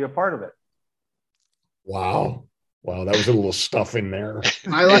I can be a part of it. Wow, that was a little stuff in there.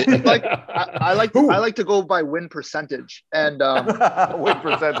 I like to go by win percentage and win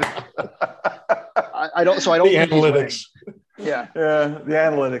percentage. I don't. So I don't. The analytics. Yeah, the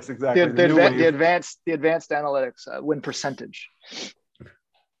analytics, exactly. The advanced analytics, win percentage.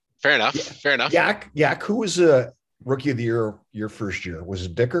 Fair enough. Yak, who was a rookie of the year your first year? Was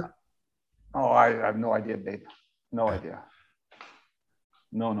it Dicker? Oh, I have no idea, babe. No idea.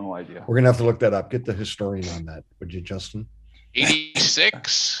 No idea. We're gonna have to look that up. Get the historian on that, would you, Justin?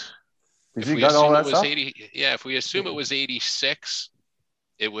 86. If we assume it was 80, if we assume it was 86.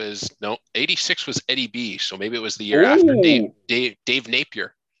 It was 86 was Eddie B. So maybe it was the year after Dave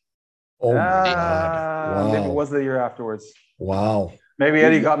Napier. Oh my God! Wow. Maybe it was the year afterwards. Wow. Maybe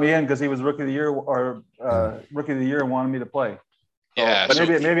Eddie got me in because he was rookie of the year or rookie of the year and wanted me to play. Yeah, but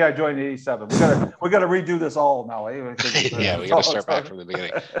maybe I joined in 87. We got to redo this all now. Eh? Yeah, we got to start back from the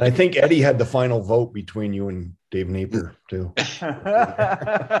beginning. And I think Eddie had the final vote between you and Dave Napier too.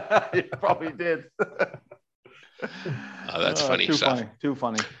 He probably did. Oh, that's funny stuff. Too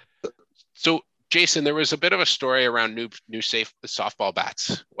funny. So, Jason, there was a bit of a story around new safe softball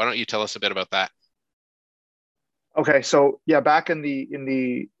bats. Why don't you tell us a bit about that? Okay, so yeah, back in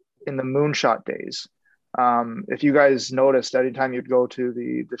the moonshot days, If you guys noticed, anytime you'd go to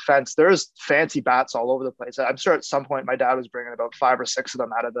the fence, there's fancy bats all over the place. I'm sure at some point my dad was bringing about 5 or 6 of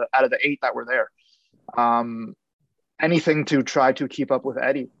them out of the 8 that were there. Anything to try to keep up with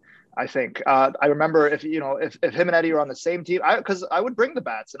Eddie. I think I remember if him and Eddie were on the same team, because I would bring the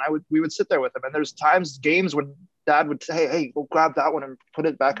bats and we would sit there with him. And there's games when Dad would say, "Hey, go grab that one and put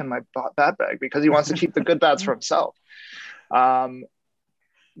it back in my bat bag," because he wants to keep the good bats for himself.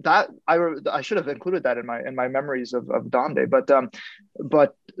 That I should have included that in my memories of Dom Day, but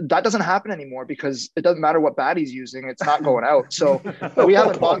that doesn't happen anymore because it doesn't matter what bat he's using; it's not going out. So we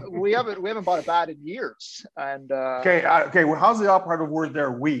haven't bought a bat in years. And okay. Well, how's the operative word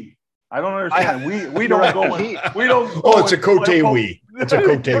there? We. I don't understand. We don't go. We don't. Oh, it's a Cote we. It's a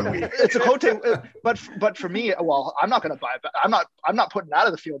Cote we. It's a Cote. But for me, well, I'm not going to buy it. I'm not putting that out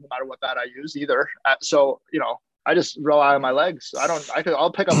of the field no matter what bat I use either. So I just rely on my legs.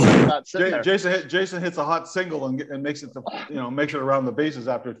 I'll pick up that sitting there. Jason hits a hot single and makes it makes it around the bases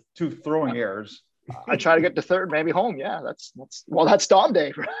after 2 throwing errors. I try to get to third, maybe home. Yeah, that's Dom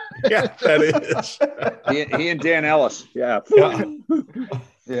Day. Yeah, that is. He and Dan Ellis. Yeah.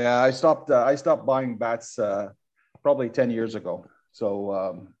 Yeah, I stopped buying bats probably 10 years ago.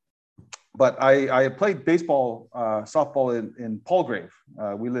 So, but I played baseball, softball in Palgrave.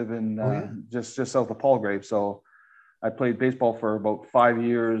 We live in just south of Palgrave. So I played baseball for about 5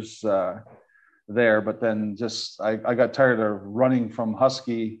 years there. But then I got tired of running from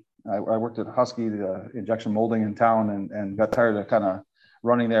Husky. I worked at Husky, the injection molding in town, and got tired of kind of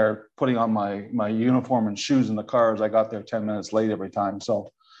running there, putting on my uniform and shoes in the car as I got there 10 minutes late every time.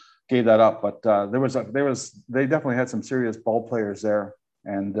 So gave that up. But they definitely had some serious ball players there.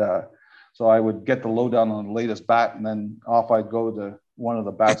 And so I would get the lowdown on the latest bat, and then off I'd go to one of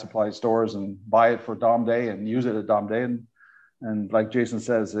the bat supply stores and buy it for Dom Day and use it at Dom Day. And like Jason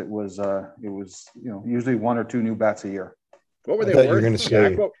says, it was usually 1 or 2 new bats a year. What were they worth?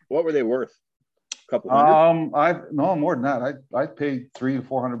 Say... What were they worth? A couple hundred? No, more than that. I paid $300 to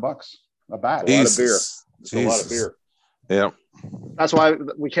 $400 a bat. A lot of beer. It's a lot of beer. Yeah. That's why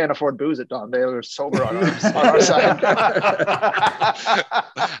we can't afford booze at Dom Day. We're sober on our side.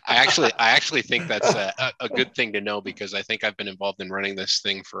 I actually think that's a good thing to know, because I think I've been involved in running this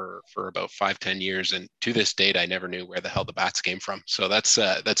thing for about 5-10 years, and to this date I never knew where the hell the bats came from. So that's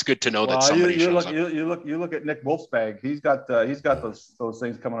good to know that somebody shows up. You look at Nick Wolf's bag. He's got those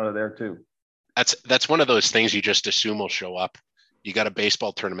things coming out of there too. That's one of those things you just assume will show up. You got a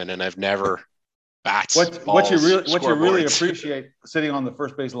baseball tournament, and I've never bats. What you really appreciate sitting on the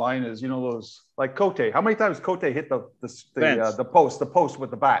first base line is those, like Cote. How many times Cote hit the post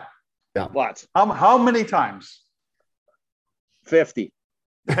with the bat? Yeah, lots. How many times? 50.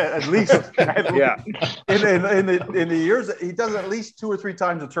 At least. Yeah. In the years, he does it at least 2 or 3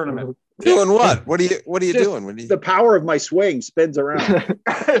 times a tournament. Doing what? What are you doing? The power of my swing spins around.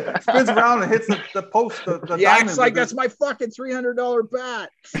 Spins around and hits the post. The acts like that's my fucking $300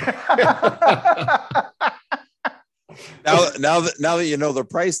 bat. Now that you know the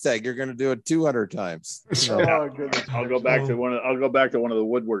price tag, you're going to do it 200 times. Oh goodness! I'll go back to one of the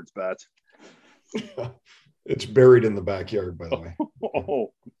Woodward's bats. It's buried in the backyard, by the way.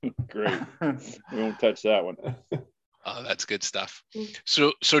 Oh, great. We won't touch that one. Oh, that's good stuff.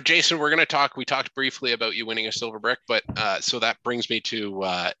 So Jason, we talked briefly about you winning a silver brick, but so that brings me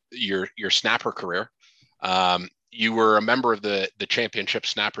to your snapper career. You were a member of the championship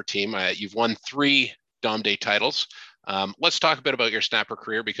snapper team. You've won 3 Dom Day titles. Let's talk a bit about your snapper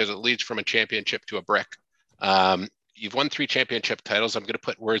career, because it leads from a championship to a brick. You've won 3 championship titles. I'm going to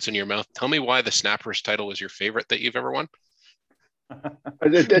put words in your mouth. Tell me why the snapper's title was your favorite that you've ever won.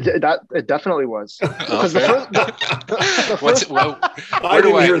 It definitely was. Because where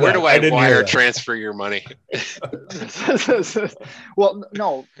do I wire transfer your money? Well,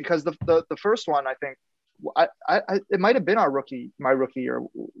 no, because the first one, I think, it might have been my rookie year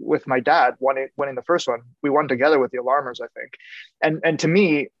with my dad winning the first one. We won together with the Alarmers, I think, and to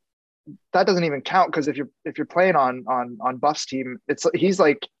me, that doesn't even count, because if you're playing on Buff's team, he's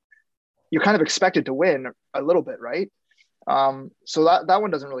like, you're kind of expected to win a little bit, right? So that one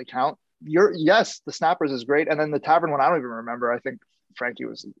doesn't really count. The Snappers is great, and then the Tavern one I don't even remember. I think Frankie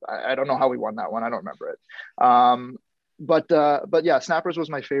was. I don't know how we won that one. I don't remember it. But yeah, Snappers was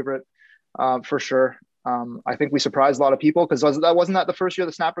my favorite for sure. I think we surprised a lot of people, because wasn't that the first year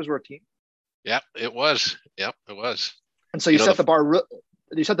the Snappers were a team? Yeah, it was. Yep, it was. And so you set the bar.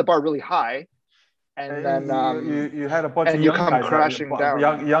 You set the bar really high, and then you had a bunch of young guys crashing down.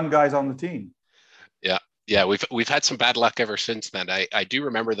 Young guys on the team. Yeah, we've had some bad luck ever since then. I do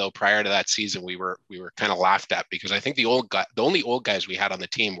remember, though, prior to that season, we were kind of laughed at, because I think the only old guys we had on the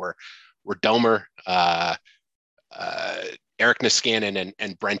team were were Delmer, Eric Niskanen,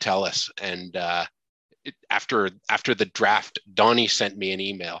 and Brent Ellis. And after the draft, Donnie sent me an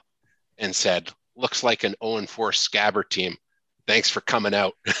email and said, "Looks like an 0-4 Scabber team. Thanks for coming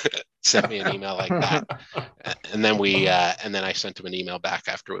out." Sent me an email like that. And then I sent him an email back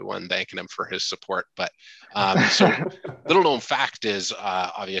after we won, thanking him for his support. But so little known fact is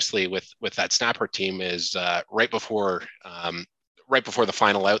obviously with that Snapper team is right before the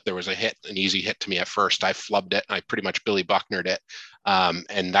final out, there was an easy hit to me at first. I flubbed it. I pretty much Billy Bucknered it.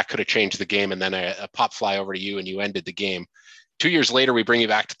 And that could have changed the game. And then a pop fly over to you and you ended the game. 2 years later, we bring you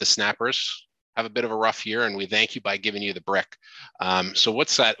back to the Snappers, have a bit of a rough year, and we thank you by giving you the brick. So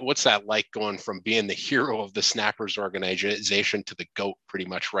what's that like, going from being the hero of the Snappers organization to the GOAT pretty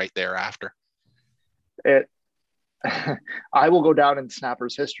much right thereafter? I will go down in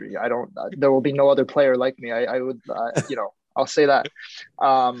Snappers history. There will be no other player like me. I would, I'll say that.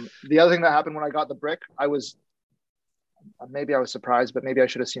 The other thing that happened when I got the brick, maybe I was surprised, but maybe I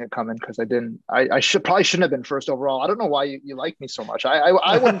should have seen it coming, because I didn't. I shouldn't have been first overall. I don't know why you like me so much.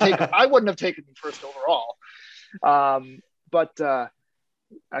 I wouldn't have taken me first overall. But I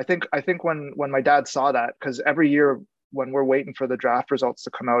think when my dad saw that, because every year when we're waiting for the draft results to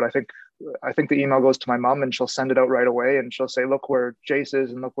come out, I think the email goes to my mom and she'll send it out right away and she'll say, "Look where Jace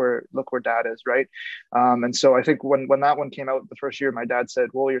is and look where Dad is," right? And so I think when that one came out the first year, my dad said,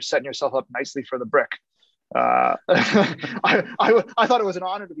 "Well, you're setting yourself up nicely for the brick." I thought it was an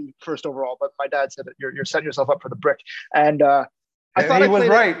honor to be first overall, but my dad said that you're setting yourself up for the brick. And I thought he was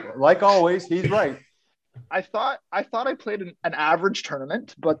right. Like always, he's right. I thought I played an average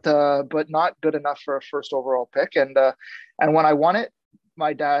tournament, but not good enough for a first overall pick. And when I won it,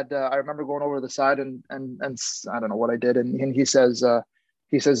 my dad, I remember going over to the side and I don't know what I did, and he says,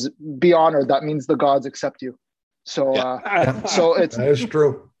 "Be honored. That means the gods accept you." So so it's that is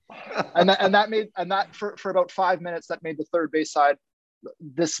true. And that for about 5 minutes, that made the third base side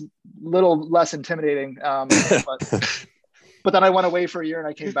this little less intimidating. But then I went away for a year and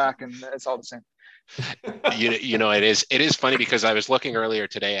I came back, and it's all the same. It is funny, because I was looking earlier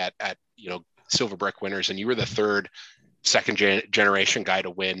today at Silver Brick winners, and you were the second generation guy to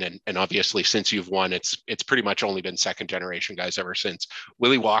win, and obviously since you've won, it's pretty much only been second generation guys ever since.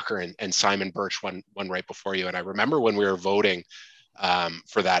 Willie Walker and Simon Birch won right before you. And I remember when we were voting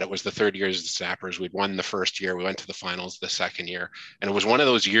for that, it was the third year as the Snappers. We'd won the first year, we went to the finals the second year, and it was one of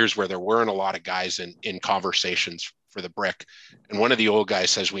those years where there weren't a lot of guys in conversations for the brick. And one of the old guys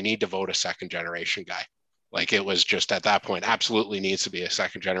says, "We need to vote a second generation guy." Like, it was just at that point, absolutely needs to be a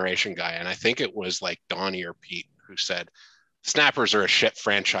second generation guy. And I think it was like Donnie or Pete who said, "Snappers are a shit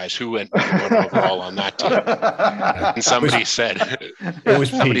franchise. Who went overall on that team?" And somebody said, It was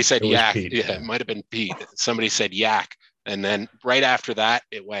somebody Pete. said It was Yak. Pete. Yeah, it might have been Pete. Somebody said Yak. And then right after that,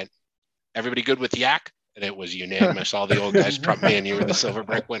 it went, "Everybody good with Yak?" And it was unanimous. All the old guys trumped me, and you were the Silver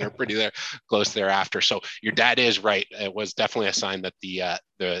Brick winner pretty close thereafter. So your dad is right. It was definitely a sign that the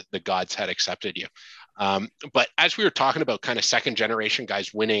gods had accepted you. But as we were talking about kind of second generation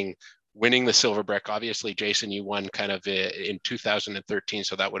guys winning the Silver Brick, obviously, Jason, you won kind of in 2013.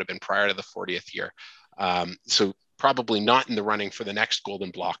 So that would have been prior to the 40th year. So probably not in the running for the next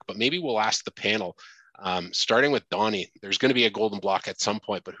Golden Block, but maybe we'll ask the panel, starting with Donnie. There's going to be a Golden Block at some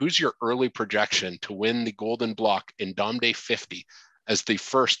point, but who's your early projection to win the Golden Block in Dom Day 50 as the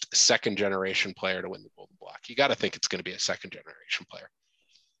first second generation player to win the Golden Block? You got to think it's going to be a second generation player.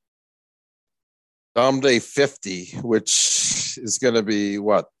 Dom Day 50, which is going to be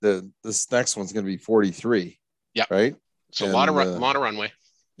what? This next one's going to be 43. Yeah. Right? So a lot of runway.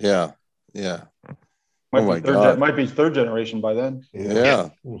 Yeah. Might be third generation by then. Yeah,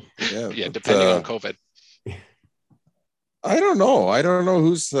 depending on COVID. I don't know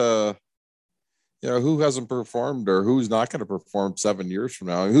who's who hasn't performed or who's not going to perform 7 years from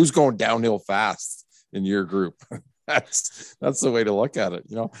now. Who's going downhill fast in your group? That's the way to look at it.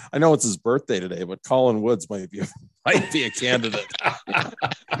 I know it's his birthday today, but Colin Woods might be a candidate.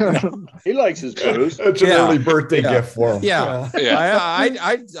 He likes his booze. It's an early birthday gift for him. Yeah.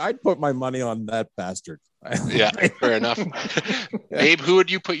 I'd put my money on that bastard. Yeah, fair enough. Abe, who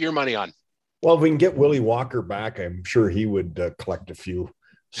would you put your money on? Well, if we can get Willie Walker back, I'm sure he would collect a few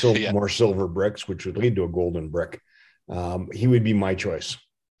more silver bricks, which would lead to a golden brick. He would be my choice.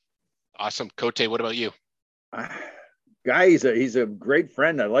 Awesome. Cote, what about you? Guy, he's a great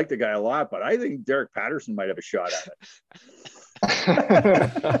friend. I like the guy a lot, but I think Derek Patterson might have a shot at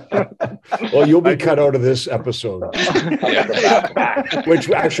it. Well, you'll be cut out of this episode,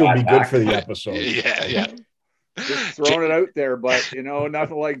 which actually would be good for the episode. Yeah. Just throwing it out there, but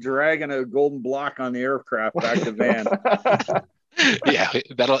nothing like dragging a Golden Block on the aircraft back to Van. Yeah,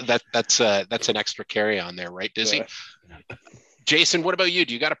 that's an extra carry on there, right, Dizzy? Jason, what about you?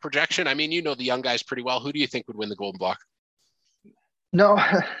 Do you got a projection? I mean, you know the young guys pretty well. Who do you think would win the Golden Block? No,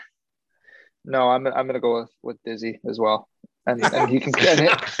 no, I'm gonna go with Dizzy as well, and he can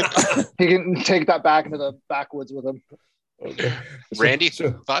he can take that back into the backwoods with him. Okay. Randy,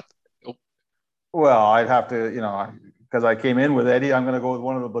 thought? Well, I'd have to, because I came in with Eddie, I'm going to go with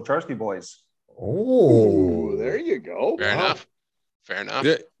one of the Blacharski boys. Oh, there you go. Fair enough.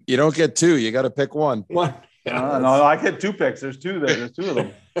 You don't get two. You got to pick one. One. No, I get two picks. There's two there. There's two of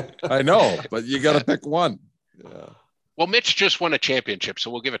them. I know, but you got to pick one. Yeah. Well, Mitch just won a championship,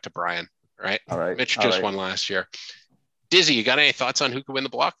 so we'll give it to Brian, right? All right. Mitch just won last year. Dizzy, you got any thoughts on who could win the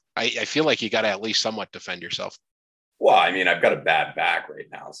block? I feel like you got to at least somewhat defend yourself. Well, I mean, I've got a bad back right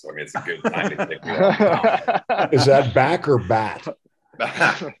now, so I mean, it's a good time to take me off. Is that back or bat?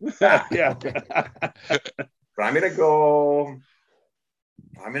 Yeah. But I'm going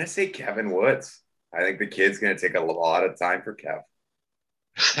to say Kevin Woods. I think the kid's going to take a lot of time for Kev.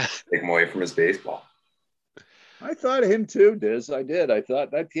 Take him away from his baseball. I thought of him too, Diz. I did. I thought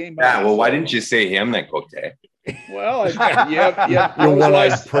that came out. Yeah, well, why didn't you say him then, Cote? Well, yeah. You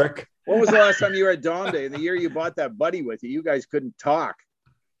one-eyed prick. When was the last time you were at Dom Day? The year you bought that buddy with you, you guys couldn't talk.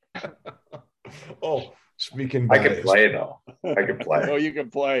 Oh, speaking. I could play though. I could play. Oh, you can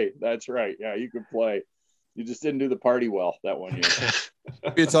play. That's right. Yeah, you could play. You just didn't do the party well that one year.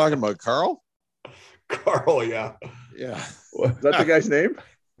 What are you talking about, Carl? Carl, yeah. Yeah. Is that the guy's name?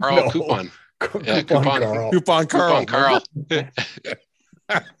 Carl No. Coupon. Coupon Carl. Coupon Carl. Carl.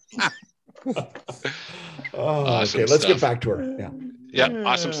 Oh, Awesome okay, let's stuff. get back to her. Yeah. Yeah,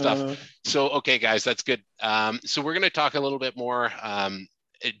 awesome stuff. So, okay, guys, that's good. So we're going to talk a little bit more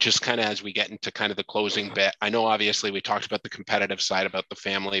just kind of as we get into kind of the closing bit. I know obviously we talked about the competitive side, about the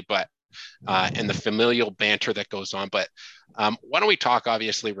family, but and the familial banter that goes on. But why don't we talk,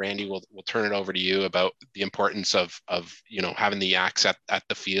 obviously, Randy, we'll turn it over to you about the importance of having the Yaks at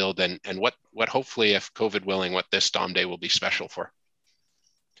the field and what hopefully, if COVID willing, what this Dom Day will be special for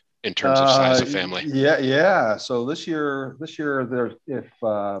in terms of size of family. Yeah. So this year there, if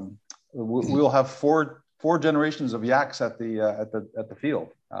we'll have four generations of Yaks at the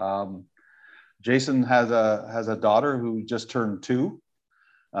field. Jason has a daughter who just turned 2.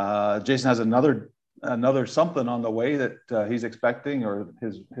 Jason has another something on the way that he's expecting, or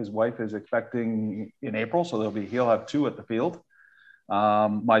his wife is expecting in April. So he'll have 2 at the field.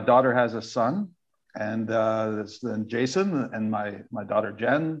 My daughter has a son. And then Jason and my daughter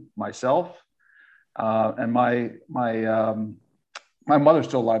Jen, myself, and my mother's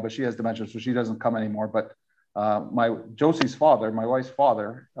still alive, but she has dementia, so she doesn't come anymore. But my Josie's father, my wife's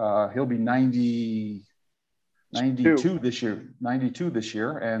father, he'll be 92 this year. 92 this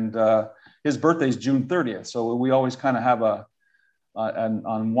year, and his birthday is June 30th. So we always kind of have and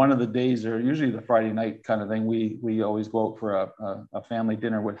on one of the days, or usually the Friday night kind of thing, we always go out for a family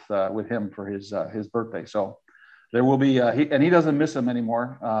dinner with him for his birthday. So there will be he doesn't miss him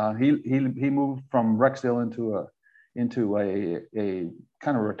anymore. He moved from Rexdale into a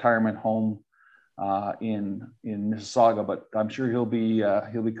kind of retirement home in Mississauga, but I'm sure he'll be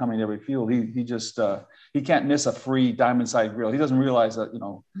coming to every field. He just he can't miss a free Diamond Side Grill. He doesn't realize that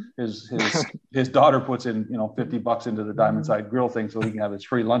his daughter puts in $50 into the Diamond Side Grill thing so he can have his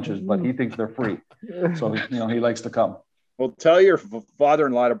free lunches, but he thinks they're free. So he likes to come. Well, tell your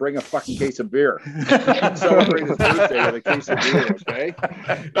father-in-law to bring a fucking case of beer. Celebrate his birthday with a case of beer, okay?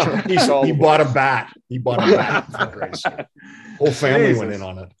 He bought a bat. He bought a bat for Grace. Whole family went in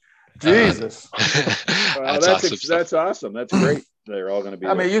on it. Jesus. Well, that's awesome. That's great. They're all going to be.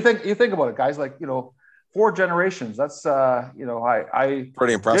 I mean, you think about it, guys. Like 4 generations. That's I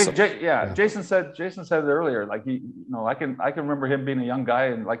pretty impressive. Jason said it earlier. Like I can remember him being a young guy,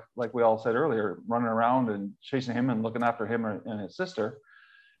 and like we all said earlier, running around and chasing him and looking after him and his sister.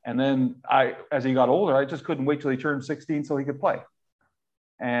 And then as he got older, I just couldn't wait till he turned 16 so he could play.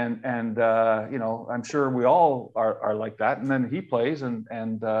 And I'm sure we all are like that. And then he plays, and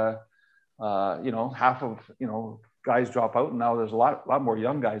half of guys drop out, and now there's a lot more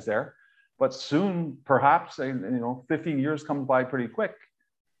young guys there. But soon, perhaps, 15 years comes by pretty quick.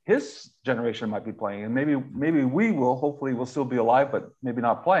 His generation might be playing, and maybe we will. Hopefully, we'll still be alive, but maybe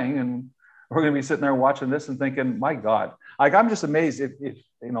not playing. And we're going to be sitting there watching this and thinking, "My God!" Like, I'm just amazed. If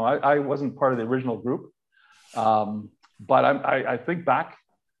I wasn't part of the original group, but I think back.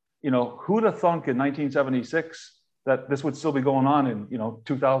 Who'd have thunk in 1976 that this would still be going on in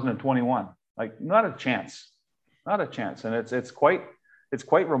 2021? Like, not a chance. And it's quite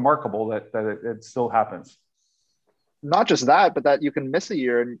remarkable that it still happens. Not just that, but that you can miss a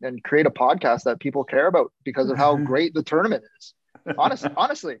year and create a podcast that people care about because of how great the tournament is.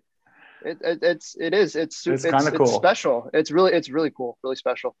 Honestly, it's kind of cool. It's special. It's really cool, really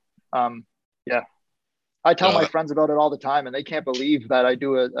special. Yeah. I tell my friends about it all the time, and they can't believe that I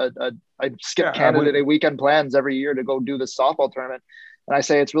do I skip Canada Day weekend plans every year to go do this softball tournament. And I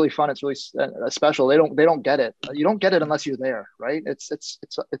say it's really fun. It's really special. They don't get it. You don't get it unless you're there, right? It's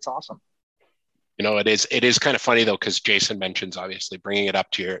awesome. You know, it is kind of funny though, because Jason mentions obviously bringing it up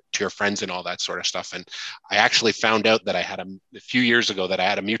to your friends and all that sort of stuff. And I actually found out that I had a few years ago that I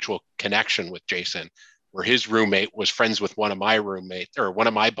had a mutual connection with Jason, where his roommate was friends with one of my roommates or one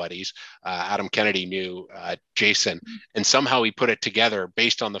of my buddies. Adam Kennedy knew Jason, and somehow he put it together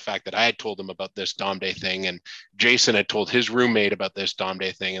based on the fact that I had told him about this Dom Day thing, and Jason had told his roommate about this Dom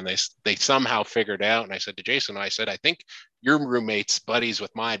Day thing, and they somehow figured out. And I said to Jason, I think your roommate's buddies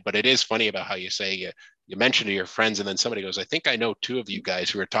with mine, but it is funny about how you say you mentioned to your friends, and then somebody goes, I think I know two of you guys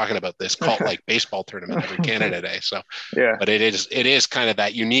who are talking about this cult-like baseball tournament every Canada Day. So yeah, but it is kind of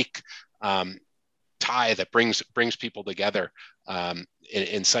that unique tie that brings people together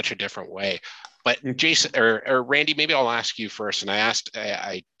in such a different way. But Jason or Randy, maybe I'll ask you first. And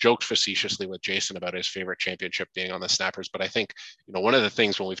I joked facetiously with Jason about his favorite championship being on the Snappers. But I think, you know, one of the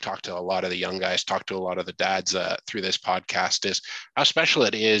things when we've talked to a lot of the young guys, talked to a lot of the dads through this podcast is how special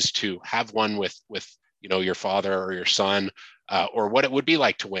it is to have one with you know, your father or your son, or what it would be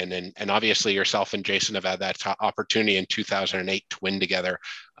like to win. And obviously yourself and Jason have had that opportunity in 2008 to win together,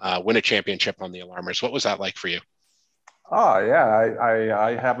 win a championship on the Alarmers. What was that like for you? Oh yeah,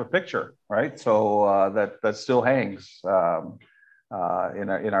 I have a picture, right? So that still hangs hangs in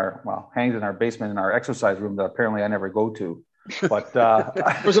our basement in our exercise room that apparently I never go to. But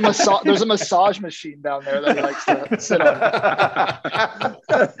there's a massage machine down there that he likes to sit on.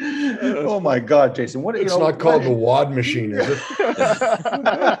 Oh my God, Jason! It's not called the WAD machine, is it?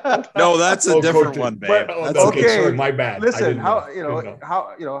 No, that's a different one, babe. Okay, sorry, my bad. Listen,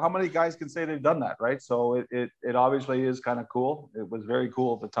 how many guys can say they've done that, right? So it obviously is kind of cool. It was very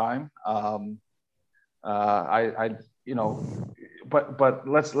cool at the time. But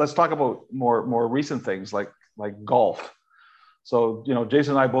let's talk about more recent things like golf. So, you know,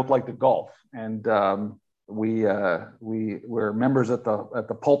 Jason and I both like to golf, and we were members at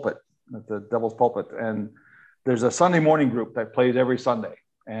the pulpit, at the Devil's Pulpit, and there's a Sunday morning group that plays every Sunday,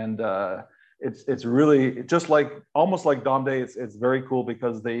 and it's really just almost like Dom Day. It's very cool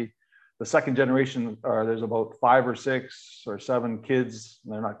because the second generation there's about 5 or 6 or 7 kids.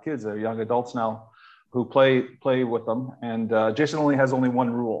 They're not kids; they're young adults now who play with them. And Jason only has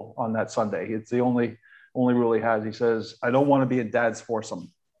one rule on that Sunday. It's the only rule he has. He says, I don't want to be a dad's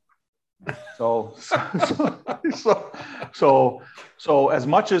foursome. So as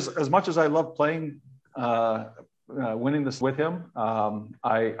much as I love playing, winning this with him,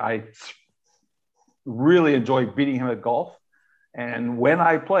 I really enjoy beating him at golf. And when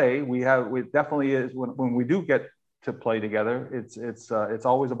I play, we definitely is when we do get to play together, it's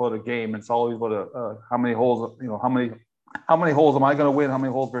always about a game. It's always about how many holes, you know, how many holes am I going to win? How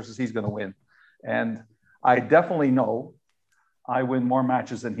many holes versus he's going to win? And I definitely know I win more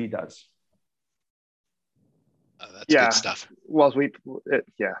matches than he does. That's good stuff. Well,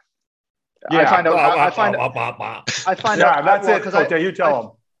 yeah. I find out. That's it. Okay, you tell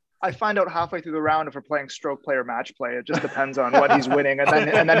him. I find out halfway through the round if we're playing stroke play or match play. It just depends on what he's winning, and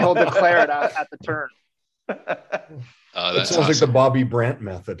then he'll declare it at the turn. That sounds like the Bobby Brandt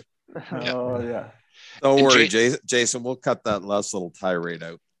method. Oh yeah. Don't worry, Jason. We'll cut that last little tirade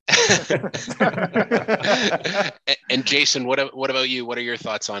out. And Jason, what about you? What are your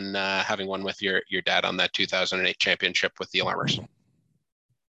thoughts on having won with your dad on that 2008 championship with the Alarmers?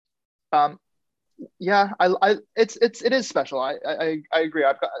 Yeah, it is special. I agree.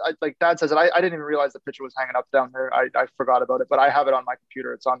 Like Dad says it. I didn't even realize the picture was hanging up down there. I forgot about it, but I have it on my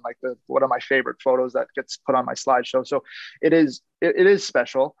computer. It's on one of my favorite photos that gets put on my slideshow. So it is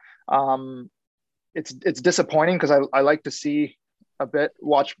special. It's disappointing because I like to see a bit,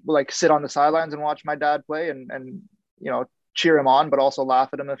 sit on the sidelines and watch my dad play and you know, cheer him on, but also laugh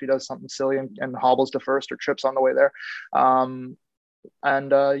at him if he does something silly and hobbles to first or trips on the way there.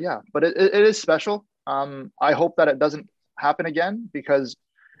 But it is special. I hope that it doesn't happen again, because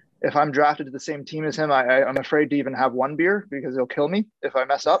if I'm drafted to the same team as him, I'm afraid to even have one beer because he'll kill me if I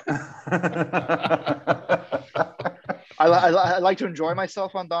mess up. I like to enjoy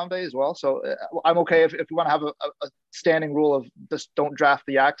myself on Dom Day as well. So I'm okay if we want to have a standing rule of just don't draft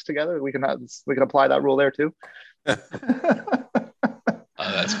the Yaks together. We can apply that rule there too. That's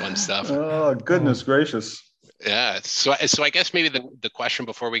fun stuff. Oh, goodness gracious. Yeah. So I guess maybe the question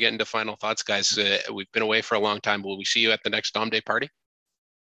before we get into final thoughts, guys, we've been away for a long time. Will we see you at the next Dom Day party?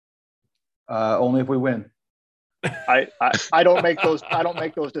 Only if we win. I don't make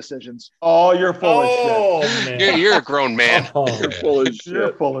those decisions. Oh, you're full of man. You're a grown man. You're full of shit. shit.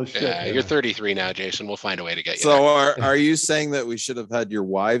 You're full of shit. Yeah, you're 33 now, Jason. We'll find a way to get you So there. are you saying that we should have had your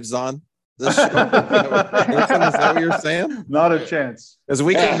wives on this show? Is that what you're saying? Not a chance. Because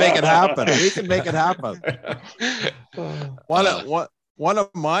we can make it happen. We can make it happen. One of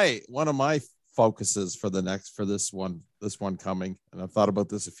my focuses for this one coming, and I've thought about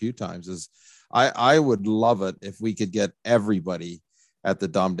this a few times, is I would love it if we could get everybody at the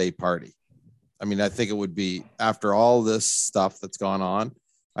Dom Day party. I mean, I think it would be, after all this stuff that's gone on,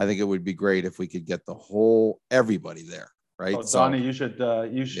 I think it would be great if we could get everybody there, right? Oh, Donnie, you should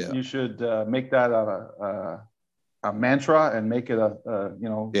make that a mantra and make it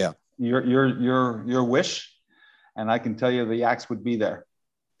your wish, and I can tell you the Yaks would be there.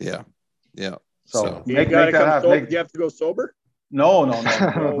 Yeah. So You make gotta that come happen. sober. Do you have to go sober? No.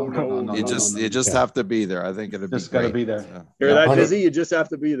 You just have to be there. I think it'd just be got to great. be there. Yeah. You're that Honey- busy. You just have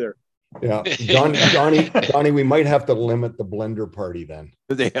to be there. Yeah. Donnie, we might have to limit the blender party then.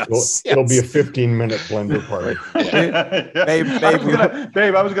 Yes, It'll be a 15-minute blender party.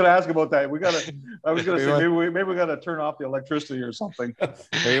 Babe, I was gonna ask about that. I was gonna say maybe we gotta turn off the electricity or something.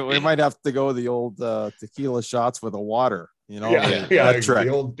 We might have to go the old tequila shots with the water. Trick. Trick.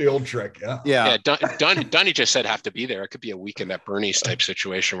 The old trick. Yeah. Donnie just said have to be there. It could be a weekend at Bernie's type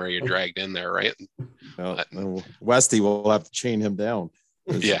situation where you're dragged in there, right? Westy will have to chain him down.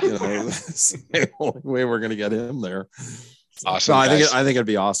 Yeah. It's the only way we're gonna get him there. Awesome. So I think it'd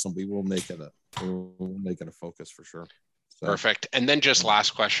be awesome. We will make it a focus for sure. So. Perfect. And then just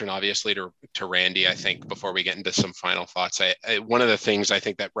last question, obviously, to Randy, I think, before we get into some final thoughts, one of the things I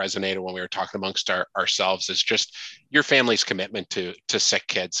think that resonated when we were talking amongst ourselves is just your family's commitment to sick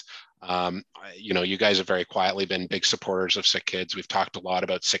kids. You guys have very quietly been big supporters of sick kids. We've talked a lot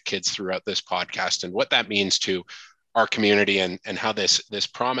about sick kids throughout this podcast and what that means to our community and how this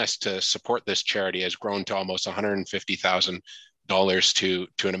promise to support this charity has grown to almost $150,000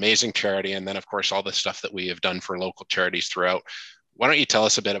 to an amazing charity. And then, of course, all the stuff that we have done for local charities throughout. Why don't you tell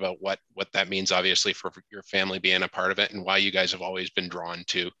us a bit about what that means, obviously, for your family being a part of it, and why you guys have always been drawn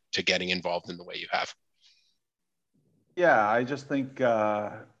to getting involved in the way you have? Yeah, I just think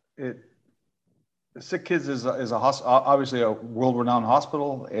Sick Kids is obviously a world-renowned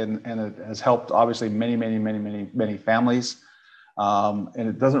hospital, and it has helped obviously many families. And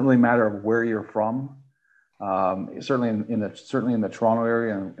it doesn't really matter where you're from. Certainly in the Toronto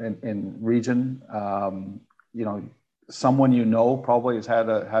area and region, someone probably has had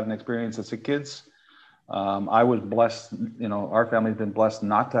an experience at Sick Kids. I was blessed. Our family's been blessed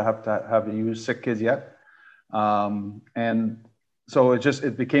not to have to use Sick Kids yet, and so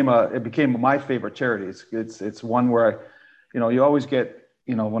it became my favorite charity. It's one where you always get.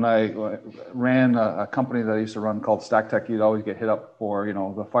 When I ran a company that I used to run called Stack Tech, you'd always get hit up for,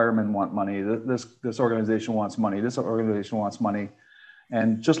 the firemen want money. This organization wants money. This organization wants money.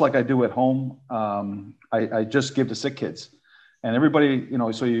 And just like I do at home, I just give to Sick Kids, and everybody,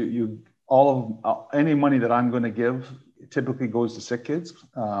 so any money that I'm going to give typically goes to Sick Kids.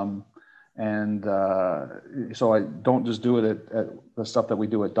 So I don't just do it at the stuff that we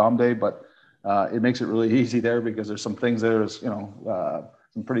do at Dom Day, but it makes it really easy there because there's some things there's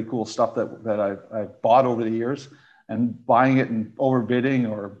some pretty cool stuff that I've bought over the years, and buying it and overbidding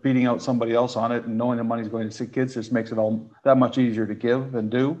or beating out somebody else on it and knowing the money's going to Sick Kids just makes it all that much easier to give and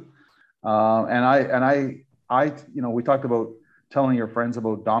do. We talked about telling your friends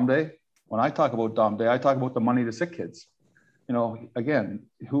about Dom Day. When I talk about Dom Day, I talk about the money to Sick Kids. Again,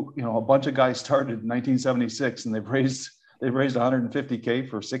 a bunch of guys started in 1976 and they've raised $150K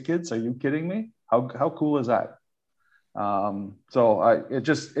for Sick Kids. Are you kidding me? How cool is that?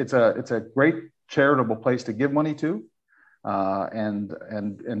 It's a great charitable place to give money to,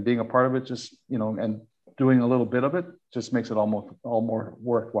 and being a part of it, just and doing a little bit of it just makes it all more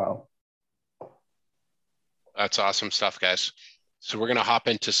worthwhile. That's awesome stuff, guys. So we're going to hop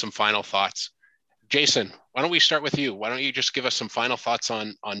into some final thoughts. Jason, why don't we start with you? Why don't you just give us some final thoughts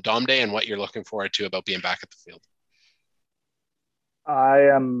on Dom Day and what you're looking forward to about being back at the field?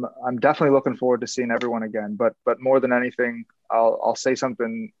 I'm definitely looking forward to seeing everyone again, but more than anything, I'll say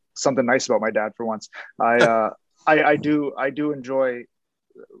something nice about my dad for once. I do enjoy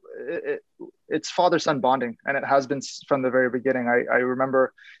it. It's father-son bonding, and it has been from the very beginning. I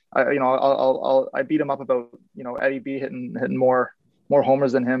remember, I beat him up about Eddie B hitting more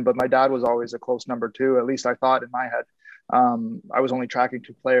homers than him, but my dad was always a close number two. At least I thought in my head. I was only tracking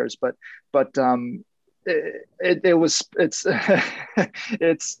two players, but it's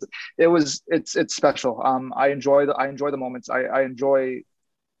special. I enjoy the moments. I enjoy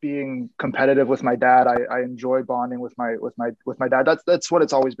being competitive with my dad. I enjoy bonding with my dad. That's what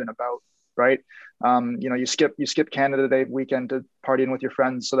it's always been about, right? You skip Canada Day weekend to partying with your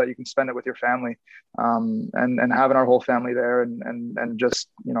friends so that you can spend it with your family, and having our whole family there, and just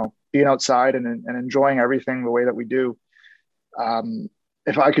being outside and enjoying everything the way that we do.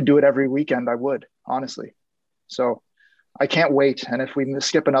 If I could do it every weekend, I would, honestly. So I can't wait. And if we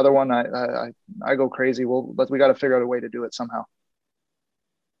skip another one, I go crazy. We got to figure out a way to do it somehow.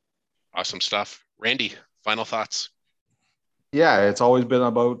 Awesome stuff. Randy, final thoughts? Yeah, it's always been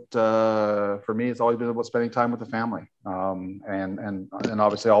about, for me, it's always been about spending time with the family, and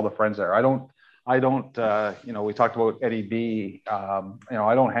obviously all the friends there. I don't, we talked about Eddie B.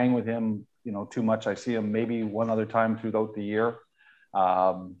 I don't hang with him, too much. I see him maybe one other time throughout the year.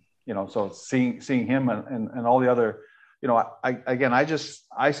 So seeing him and all the other,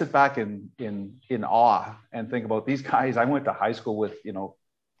 I sit back in awe and think about these guys. I went to high school with,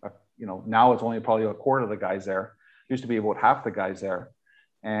 now it's only probably a quarter of the guys there. Used to be about half the guys there,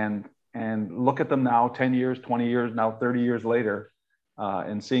 and look at them now, 10 years, 20 years, now 30 years later,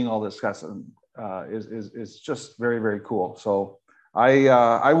 and seeing all this stuff is just very, very cool. So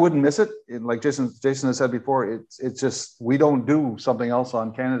I wouldn't miss it. Like Jason has said before, it's just, we don't do something else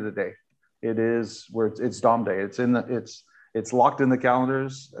on Canada Day. It is where it's Dom Day. It's locked in the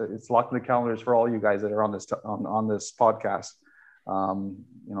calendars. It's locked in the calendars for all you guys that are on this podcast.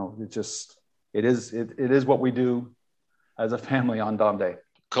 It is what we do as a family on Dom Day.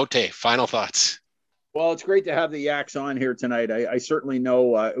 Cote, final thoughts. Well, it's great to have the Yaks on here tonight. I certainly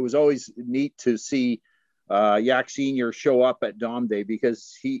know it was always neat to see Yak Senior show up at Dom Day,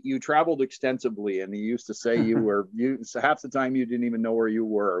 because you traveled extensively, and he used to say half the time you didn't even know where you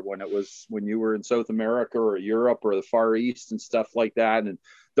were when you were in South America or Europe or the Far East and stuff like that. And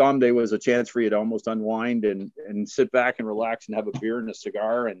Dom Day was a chance for you to almost unwind and sit back and relax and have a beer and a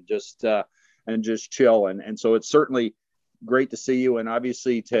cigar and just chill. And so it's certainly great to see you. And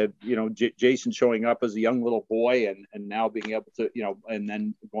obviously to, Jason showing up as a young little boy and now being able to, and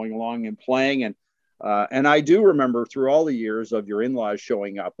then going along and playing. And I do remember through all the years of your in-laws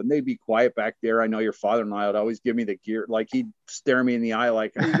showing up, and they'd be quiet back there. I know your father-in-law would always give me the gear, like he'd stare me in the eye,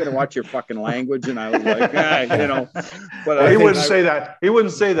 like, "Are you going to watch your fucking language?" And I was like, But well, he wouldn't say that. He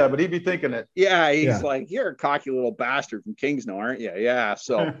wouldn't say that, but he'd be thinking it. Yeah, he's like, "You're a cocky little bastard from Kingsno, aren't you?" Yeah.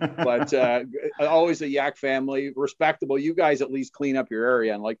 So, but always a Yak family, respectable. You guys at least clean up your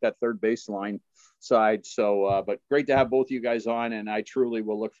area and like that third baseline side. So, but great to have both of you guys on, and I truly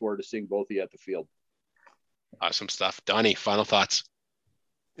will look forward to seeing both of you at the field. Awesome stuff. Donnie, final thoughts?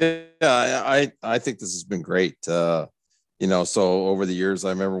 Yeah, I think this has been great. So over the years, I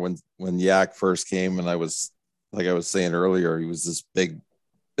remember when Yak first came, and I was, like I was saying earlier, he was this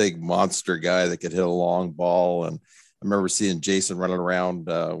big monster guy that could hit a long ball. And I remember seeing Jason running around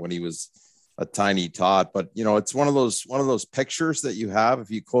when he was a tiny tot. But, it's one of those pictures that you have.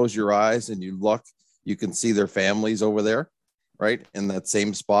 If you close your eyes and you look, you can see their families over there, right in that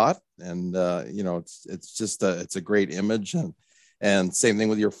same spot. And it's just it's a great image. And same thing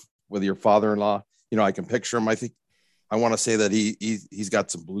with your father-in-law. I can picture him. I want to say that he's got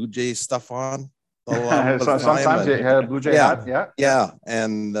some Blue Jays stuff on. Sometimes he had a Blue Jay hat. Yeah.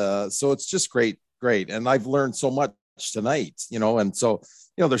 And so it's just great. And I've learned so much tonight, and so,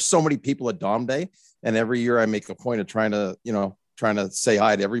 there's so many people at Dom Day, and every year I make a point of trying to say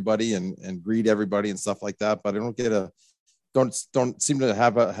hi to everybody and greet everybody and stuff like that. But I don't seem to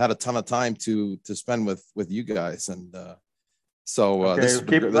have had a ton of time to spend with you guys. And so let's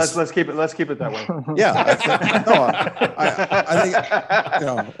keep it that way. Yeah, I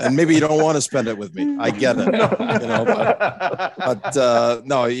think and maybe you don't want to spend it with me. I get it, but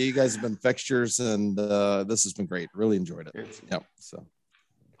no, you guys have been fixtures, and this has been great. Really enjoyed it. Yeah, so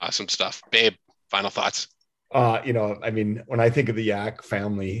awesome stuff. Babe, final thoughts? When I think of the Yak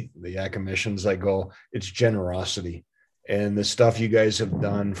family, the Yak emissions, I go, it's generosity. And the stuff you guys have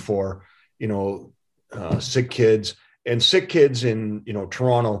done for, sick kids in,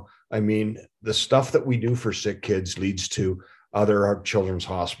 Toronto. The stuff that we do for sick kids leads to other children's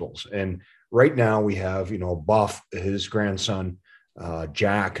hospitals. And right now we have, Buff, his grandson,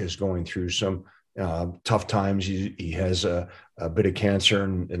 Jack, is going through some tough times. He has a bit of cancer,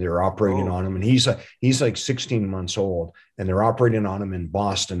 and they're operating on him. And he's like 16 months old, and they're operating on him in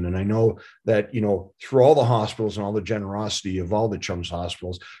Boston. And I know that, through all the hospitals and all the generosity of all the children's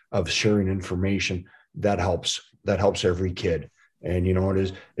hospitals of sharing information, that helps every kid. And,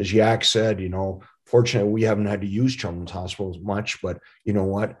 as Yak said, fortunately, we haven't had to use children's hospitals much, but you know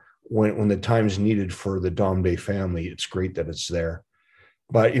what, when the time's needed for the Dom Day family, it's great that it's there.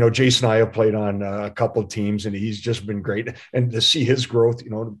 But, Jason and I have played on a couple of teams, and he's just been great. And to see his growth,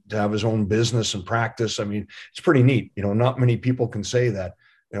 to have his own business and practice, I mean, it's pretty neat. Not many people can say that,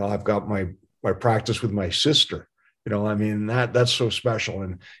 I've got my practice with my sister, I mean, that's so special.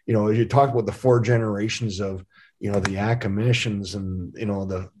 And, as you talk about the 4 generations of, the Yakimichans and,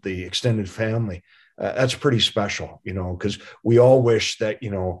 the extended family, that's pretty special, because we all wish that,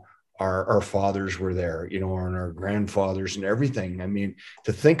 our fathers were there, and our grandfathers and everything. I mean,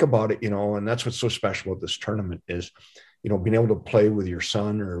 to think about it, and that's what's so special about this tournament is, being able to play with your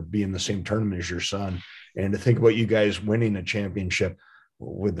son or be in the same tournament as your son. And to think about you guys winning a championship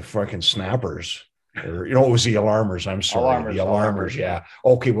with the fucking Snappers, or, it was the Alarmers. I'm sorry. The Alarmers. Yeah.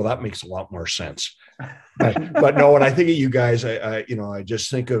 Okay. Well, that makes a lot more sense. But no, when I think of you guys, I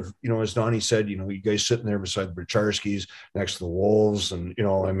just think of, as Donnie said, you guys sitting there beside the Bacharskis next to the Wolves. And,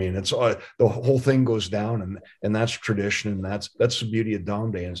 I mean, it's the whole thing goes down, and that's tradition. And that's the beauty of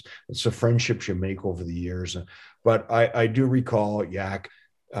Dom Day. And it's the friendships you make over the years. But I do recall Yak,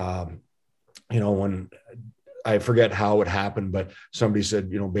 when I forget how it happened, but somebody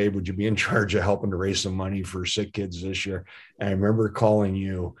said, babe, would you be in charge of helping to raise some money for sick kids this year? And I remember calling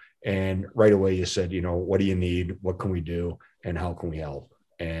you, and right away you said, what do you need? What can we do? And how can we help?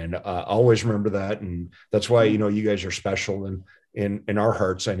 And I always remember that. And that's why, you guys are special in our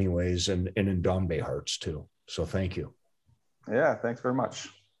hearts anyways, and in Dom Day hearts too. So thank you. Yeah. Thanks very much.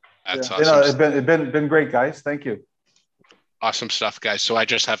 That's awesome. It's been great, guys. Thank you. Awesome stuff, guys. So I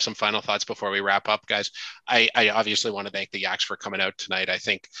just have some final thoughts before we wrap up, guys. I obviously want to thank the Yaks for coming out tonight. I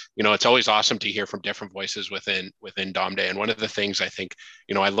think, it's always awesome to hear from different voices within Dom Day. And one of the things I think,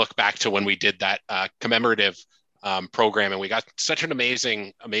 I look back to when we did that commemorative program, and we got such an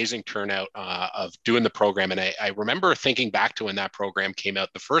amazing turnout of doing the program. And I remember thinking back to when that program came out,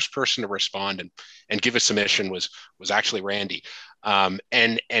 the first person to respond and give a submission was actually Randy. And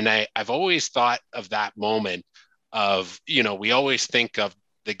I've always thought of that moment of, we always think of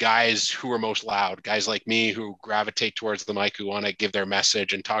the guys who are most loud, guys like me who gravitate towards the mic, who want to give their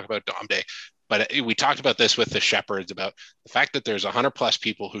message and talk about Dom Day. But we talked about this with the Shepherds, about the fact that there's 100+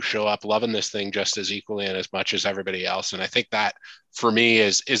 people who show up loving this thing just as equally and as much as everybody else. And I think that for me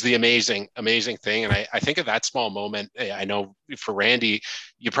is the amazing thing. And I think of that small moment. I know for Randy,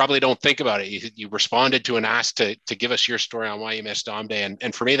 you probably don't think about it. You responded to an ask to give us your story on why you missed Dom Day.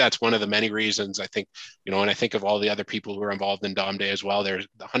 And for me, that's one of the many reasons. I think, and I think of all the other people who are involved in Dom Day as well. There's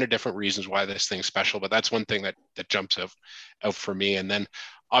 100 different reasons why this thing's special, but that's one thing that jumps out for me. And then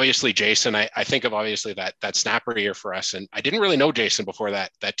obviously Jason, I think of obviously that snapper year for us. And I didn't really know Jason before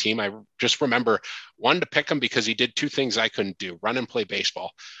that team. I just remember one, to pick him because he did 2 things I couldn't do: run and play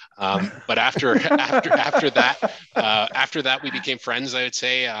baseball. But after that, we became friends, I would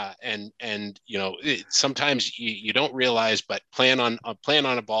say. Sometimes you don't realize, but playing on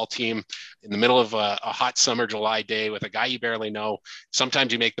a ball team in the middle of a hot summer July day with a guy you barely know,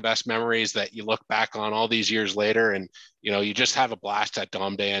 sometimes you make the best memories that you look back on all these years later, and you just have a blast at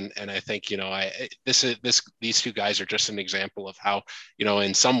Dom Day. And I think these 2 guys are just an example of how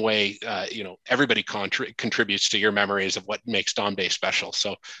in some way everybody contributes to your memories of what makes Dom Day special.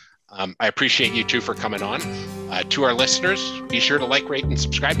 So I appreciate you 2 for coming on. To our listeners, be sure to like, rate, and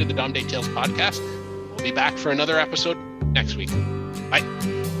subscribe to the Dom Day Tales podcast. We'll be back for another episode next week. Bye.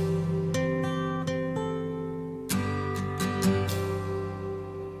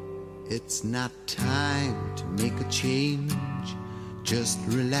 It's not time to make a change. Just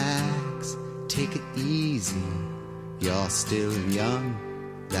relax, take it easy. You're still young,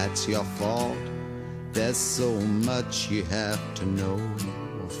 that's your fault. There's so much you have to know.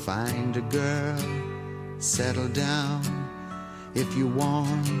 Find a girl, settle down. If you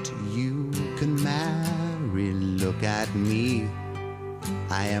want, you can marry. Look at me,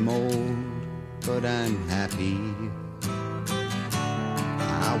 I am old, but I'm happy.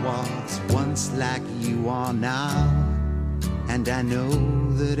 I was once like you are now, and I know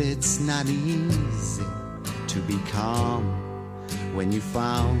that it's not easy to be calm when you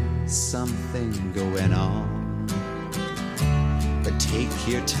found something going on. But take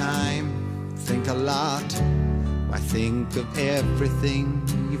your time, think a lot. Why, think of everything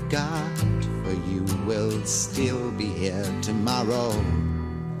you've got, for you will still be here tomorrow,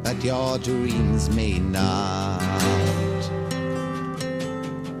 but your dreams may not.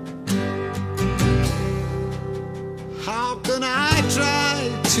 How can I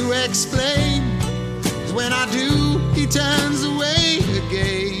try to explain? When I do, he turns away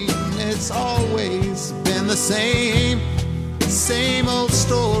again. It's always been the same old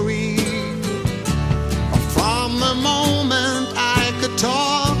story. From the moment I could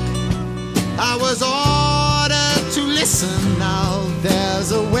talk, I was ordered to listen. Now there's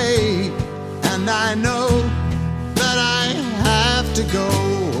and I know that I have to go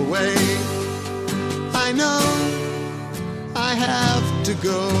away. I know I have to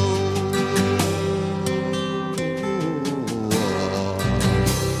go.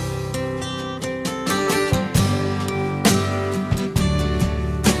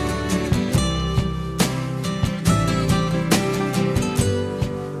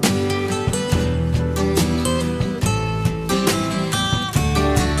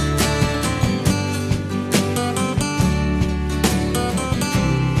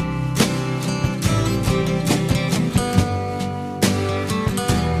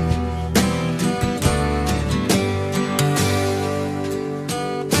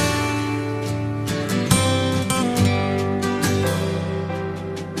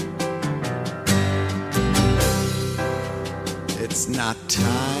 It's not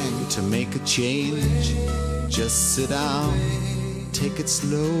time to make a change. Just sit down, take it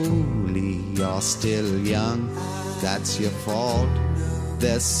slowly. You're still young, that's your fault.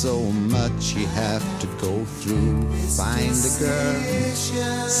 There's so much you have to go through. Find a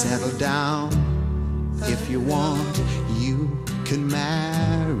girl, settle down. If you want, you can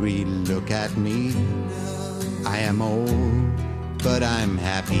marry. Look at me, I am old, but I'm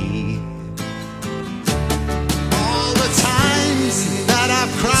happy. That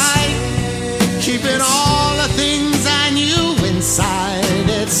I've cried, keeping all the things I knew inside.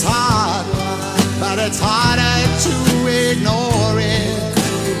 It's hard, but it's harder to ignore it.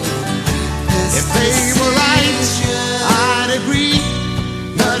 If they were right, I'd agree,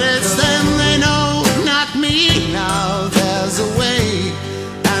 but it's them they know, not me. Now there's a way,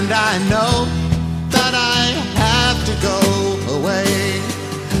 and I know that I have to go away.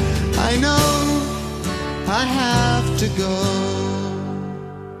 I know I have to go.